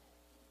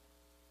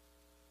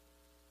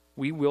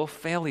 We will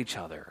fail each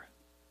other.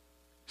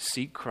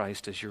 Seek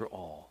Christ as your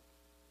all.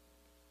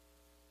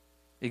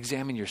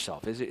 Examine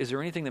yourself. Is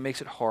there anything that makes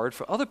it hard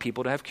for other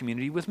people to have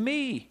community with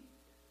me?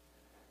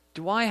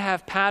 Do I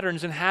have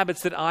patterns and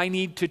habits that I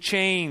need to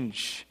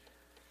change?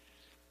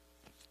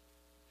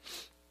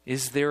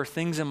 Is there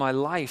things in my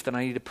life that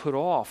I need to put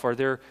off? Are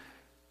there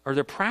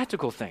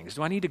practical things?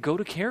 Do I need to go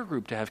to care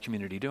group to have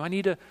community? Do I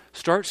need to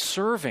start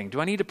serving? Do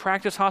I need to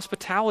practice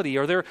hospitality?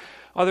 Is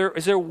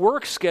there a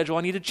work schedule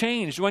I need to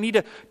change? Do I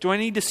need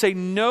to say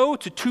no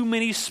to too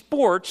many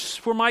sports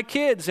for my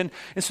kids and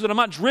so that I'm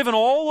not driven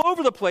all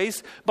over the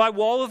place by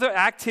all of the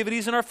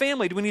activities in our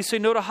family? Do we need to say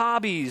no to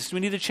hobbies? Do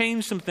we need to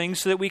change some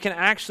things so that we can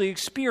actually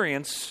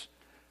experience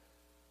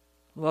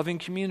loving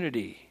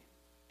community?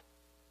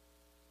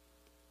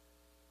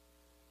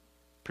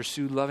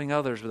 Pursue loving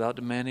others without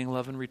demanding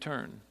love in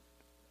return.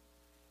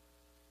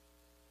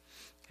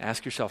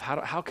 Ask yourself,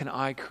 how can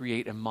I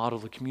create and model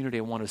the community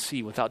I want to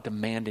see without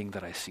demanding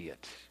that I see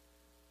it?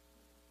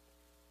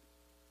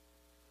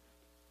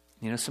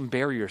 Some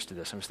barriers to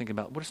this. I was thinking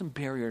about, what are some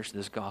barriers to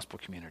this gospel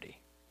community?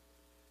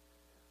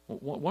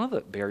 One of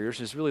the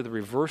barriers is really the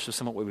reverse of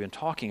some of what we've been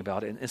talking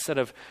about. And instead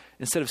of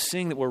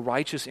seeing that we're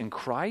righteous in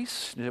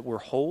Christ, that we're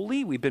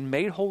holy, we've been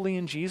made holy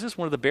in Jesus,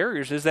 one of the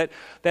barriers is that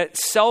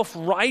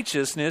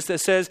self-righteousness that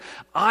says,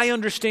 I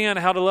understand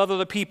how to love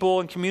other people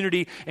and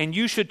community, and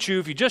you should too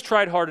if you just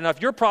tried hard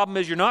enough. Your problem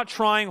is you're not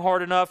trying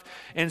hard enough,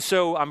 and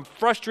so I'm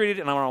frustrated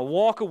and I want to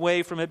walk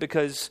away from it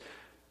because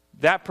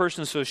that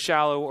person is so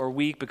shallow or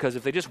weak, because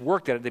if they just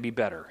worked at it, they'd be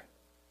better.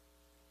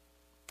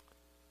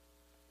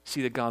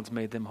 See that God's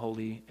made them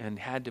holy and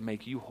had to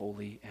make you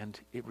holy, and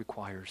it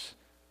requires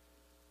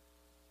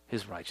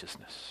his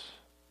righteousness.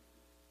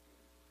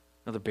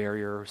 Another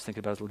barrier I was thinking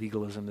about is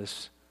legalism,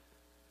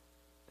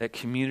 that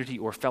community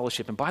or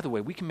fellowship. And by the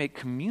way, we can make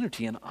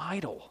community an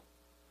idol.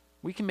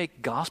 We can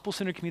make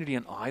gospel-centered community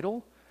an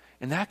idol,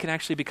 and that can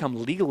actually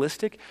become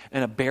legalistic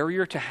and a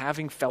barrier to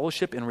having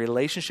fellowship and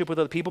relationship with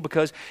other people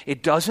because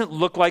it doesn't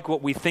look like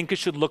what we think it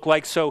should look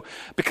like. So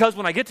because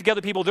when I get together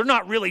people, they're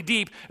not really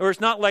deep, or it's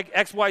not like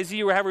X, Y,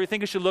 Z, or however we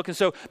think it should look. And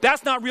so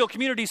that's not real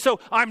community. So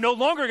I'm no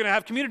longer going to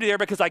have community there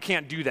because I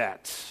can't do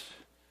that.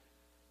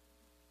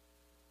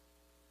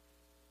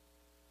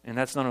 And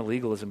that's not a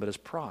legalism, but it's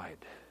pride.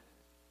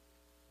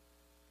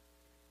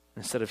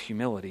 Instead of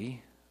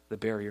humility, the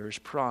barrier is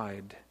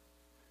pride.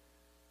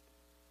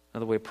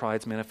 Another way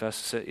pride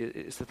manifests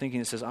is the thinking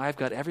that says, I've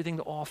got everything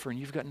to offer and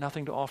you've got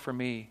nothing to offer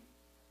me.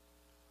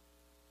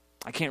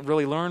 I can't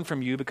really learn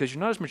from you because you're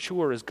not as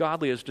mature, as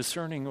godly, as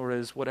discerning, or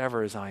as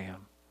whatever as I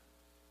am.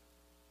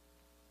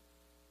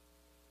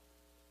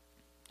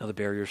 Another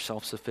barrier is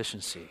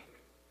self-sufficiency.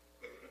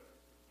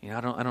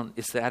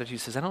 It's the attitude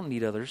that says, I don't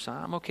need others.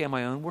 I'm okay on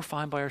my own. We're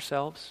fine by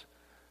ourselves.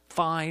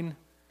 Fine.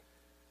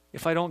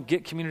 If I don't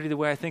get community the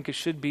way I think it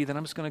should be, then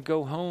I'm just going to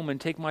go home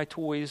and take my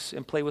toys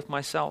and play with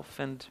myself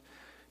and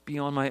be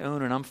on my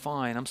own, and I'm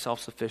fine. I'm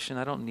self-sufficient.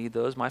 I don't need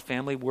those. My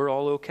family, we're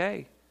all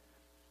okay.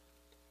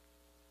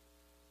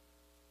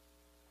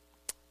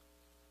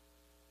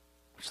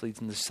 which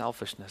leads into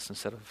selfishness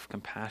instead of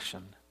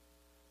compassion.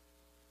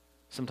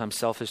 Sometimes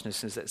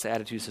selfishness is this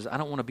attitude that says, I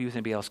don't want to be with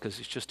anybody else because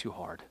it's just too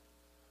hard.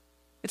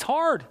 It's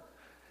hard.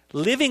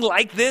 Living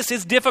like this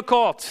is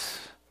difficult.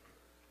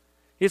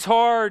 It's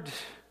hard.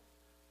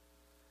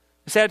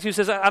 This attitude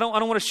says, I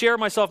don't want to share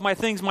myself, my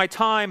things, my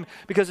time,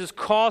 because it's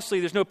costly.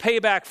 There's no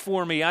payback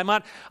for me. I'm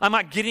not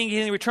getting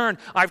any return.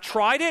 I've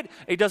tried it.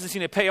 It doesn't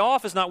seem to pay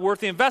off. It's not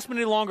worth the investment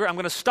any longer. I'm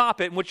going to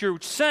stop it. And what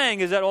you're saying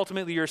is that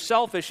ultimately you're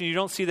selfish and you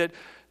don't see that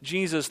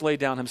Jesus laid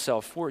down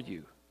himself for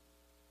you.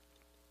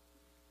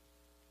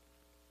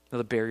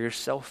 Another barrier is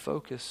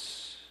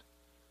self-focus.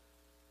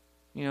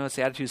 It's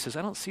the attitude that says,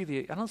 I don't see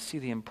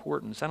the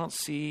importance. I don't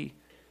see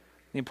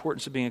the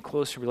importance of being in a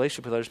closer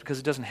relationship with others because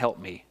it doesn't help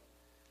me.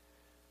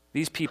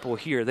 These people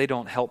here, they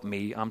don't help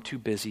me. I'm too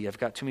busy. I've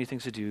got too many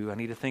things to do. I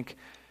need to think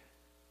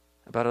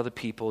about other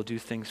people, do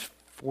things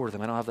for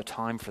them. I don't have the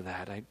time for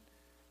that.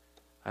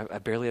 I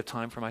barely have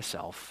time for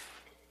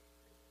myself.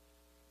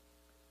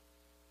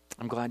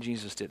 I'm glad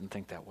Jesus didn't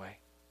think that way.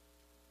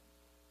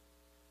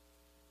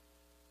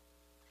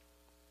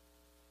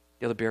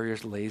 The other barrier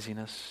is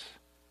laziness.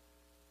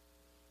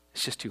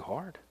 It's just too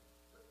hard.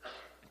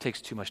 It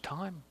takes too much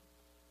time.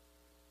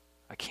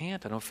 I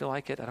can't. I don't feel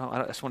like it.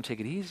 I just want to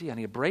take it easy. I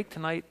need a break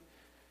tonight.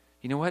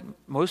 You know what?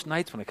 Most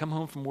nights when I come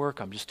home from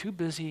work, I'm just too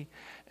busy,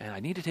 and I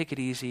need to take it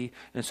easy.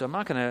 And so I'm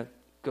not going to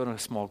go to a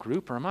small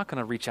group, or I'm not going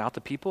to reach out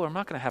to people, or I'm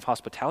not going to have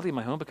hospitality in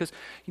my home because,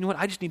 you know what?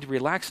 I just need to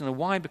relax and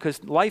unwind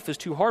because life is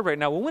too hard right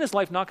now. Well, when is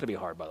life not going to be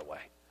hard, by the way?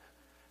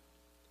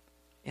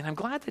 And I'm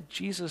glad that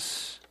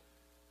Jesus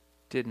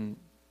didn't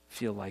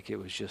feel like it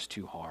was just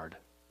too hard,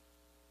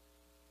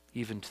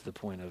 even to the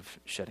point of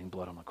shedding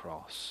blood on the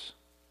cross.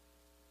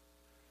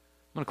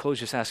 I'm going to close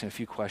just asking a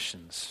few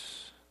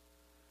questions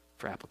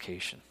for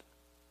application.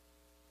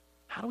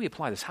 How do we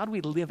apply this? How do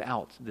we live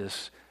out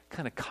this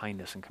kind of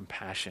kindness and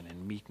compassion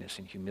and meekness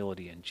and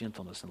humility and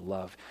gentleness and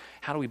love?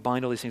 How do we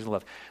bind all these things in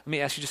love? Let me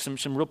ask you just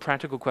some real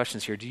practical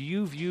questions here. Do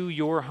you view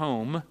your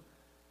home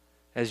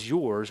as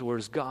yours or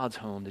as God's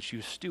home that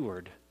you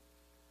steward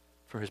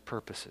for his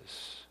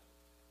purposes?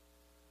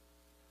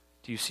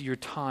 Do you see your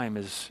time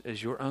as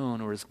your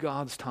own or as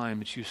God's time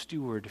that you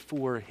steward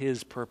for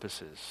his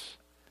purposes?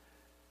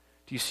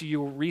 Do you see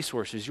your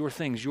resources, your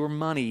things, your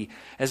money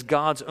as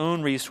God's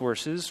own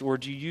resources, or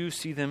do you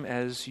see them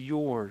as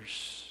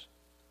yours?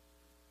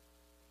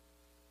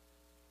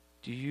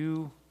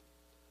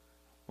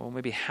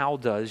 How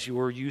does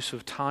your use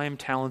of time,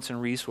 talents,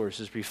 and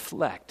resources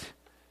reflect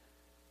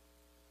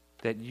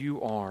that you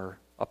are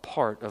a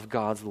part of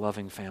God's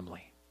loving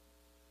family?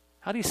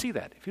 How do you see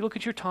that? If you look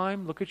at your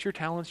time, look at your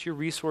talents, your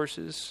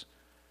resources,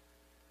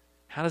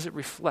 how does it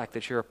reflect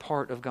that you're a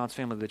part of God's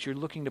family, that you're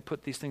looking to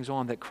put these things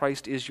on, that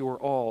Christ is your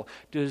all?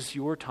 Does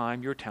your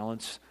time, your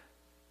talents,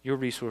 your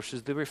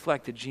resources, they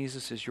reflect that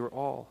Jesus is your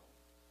all?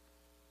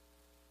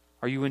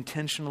 Are you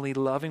intentionally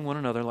loving one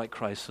another like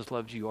Christ has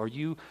loved you? Are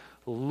you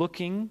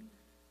looking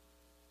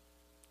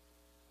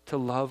to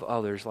love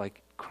others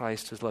like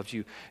Christ has loved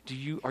you?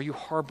 Are you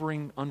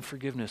harboring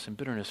unforgiveness and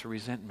bitterness or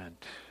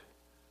resentment?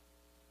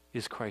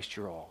 Is Christ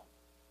your all?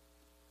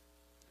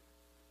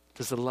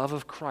 Does the love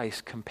of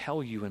Christ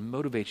compel you and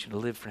motivate you to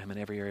live for him in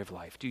every area of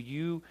life?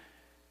 I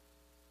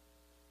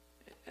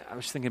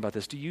was thinking about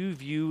this, do you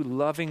view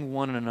loving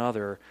one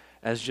another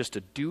as just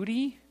a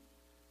duty?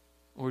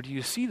 Or do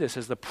you see this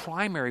as the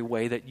primary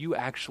way that you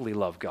actually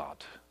love God?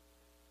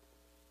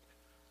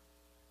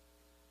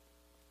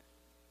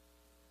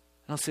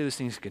 I don't say these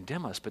things to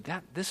condemn us, but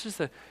this is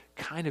the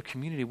kind of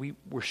community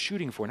we're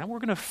shooting for. Now we're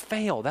going to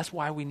fail. That's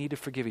why we need to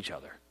forgive each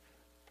other.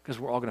 Because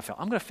we're all going to fail.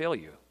 I'm going to fail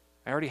you.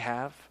 I already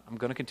have. I'm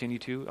going to continue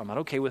to. I'm not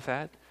okay with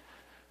that.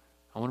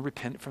 I want to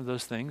repent from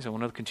those things. I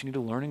want to continue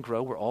to learn and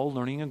grow. We're all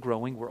learning and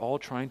growing. We're all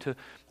trying to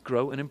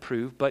grow and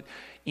improve. But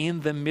in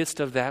the midst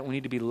of that, we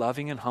need to be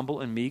loving and humble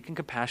and meek and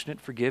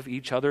compassionate, forgive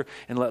each other,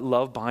 and let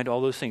love bind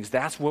all those things.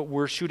 That's what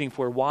we're shooting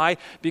for. Why?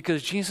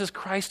 Because Jesus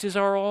Christ is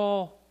our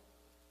all.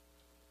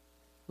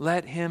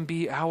 Let him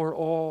be our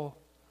all.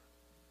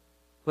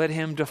 Let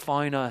him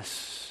define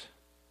us.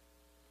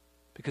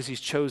 Because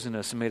he's chosen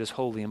us and made us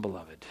holy and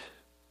beloved.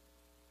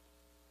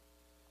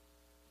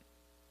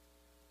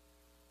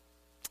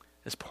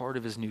 As part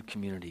of his new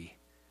community,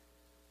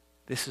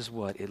 this is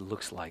what it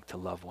looks like to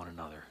love one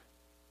another.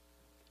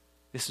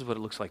 This is what it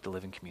looks like to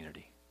live in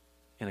community,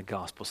 in a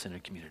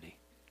gospel-centered community.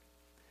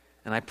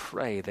 And I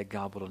pray that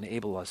God will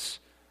enable us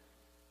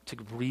to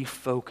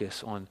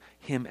refocus on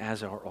him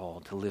as our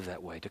all, to live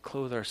that way, to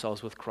clothe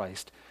ourselves with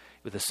Christ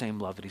with the same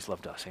love that he's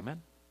loved us.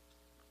 Amen?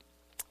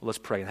 Well, let's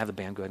pray and have the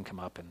band go ahead and come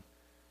up. And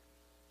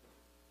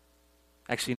actually,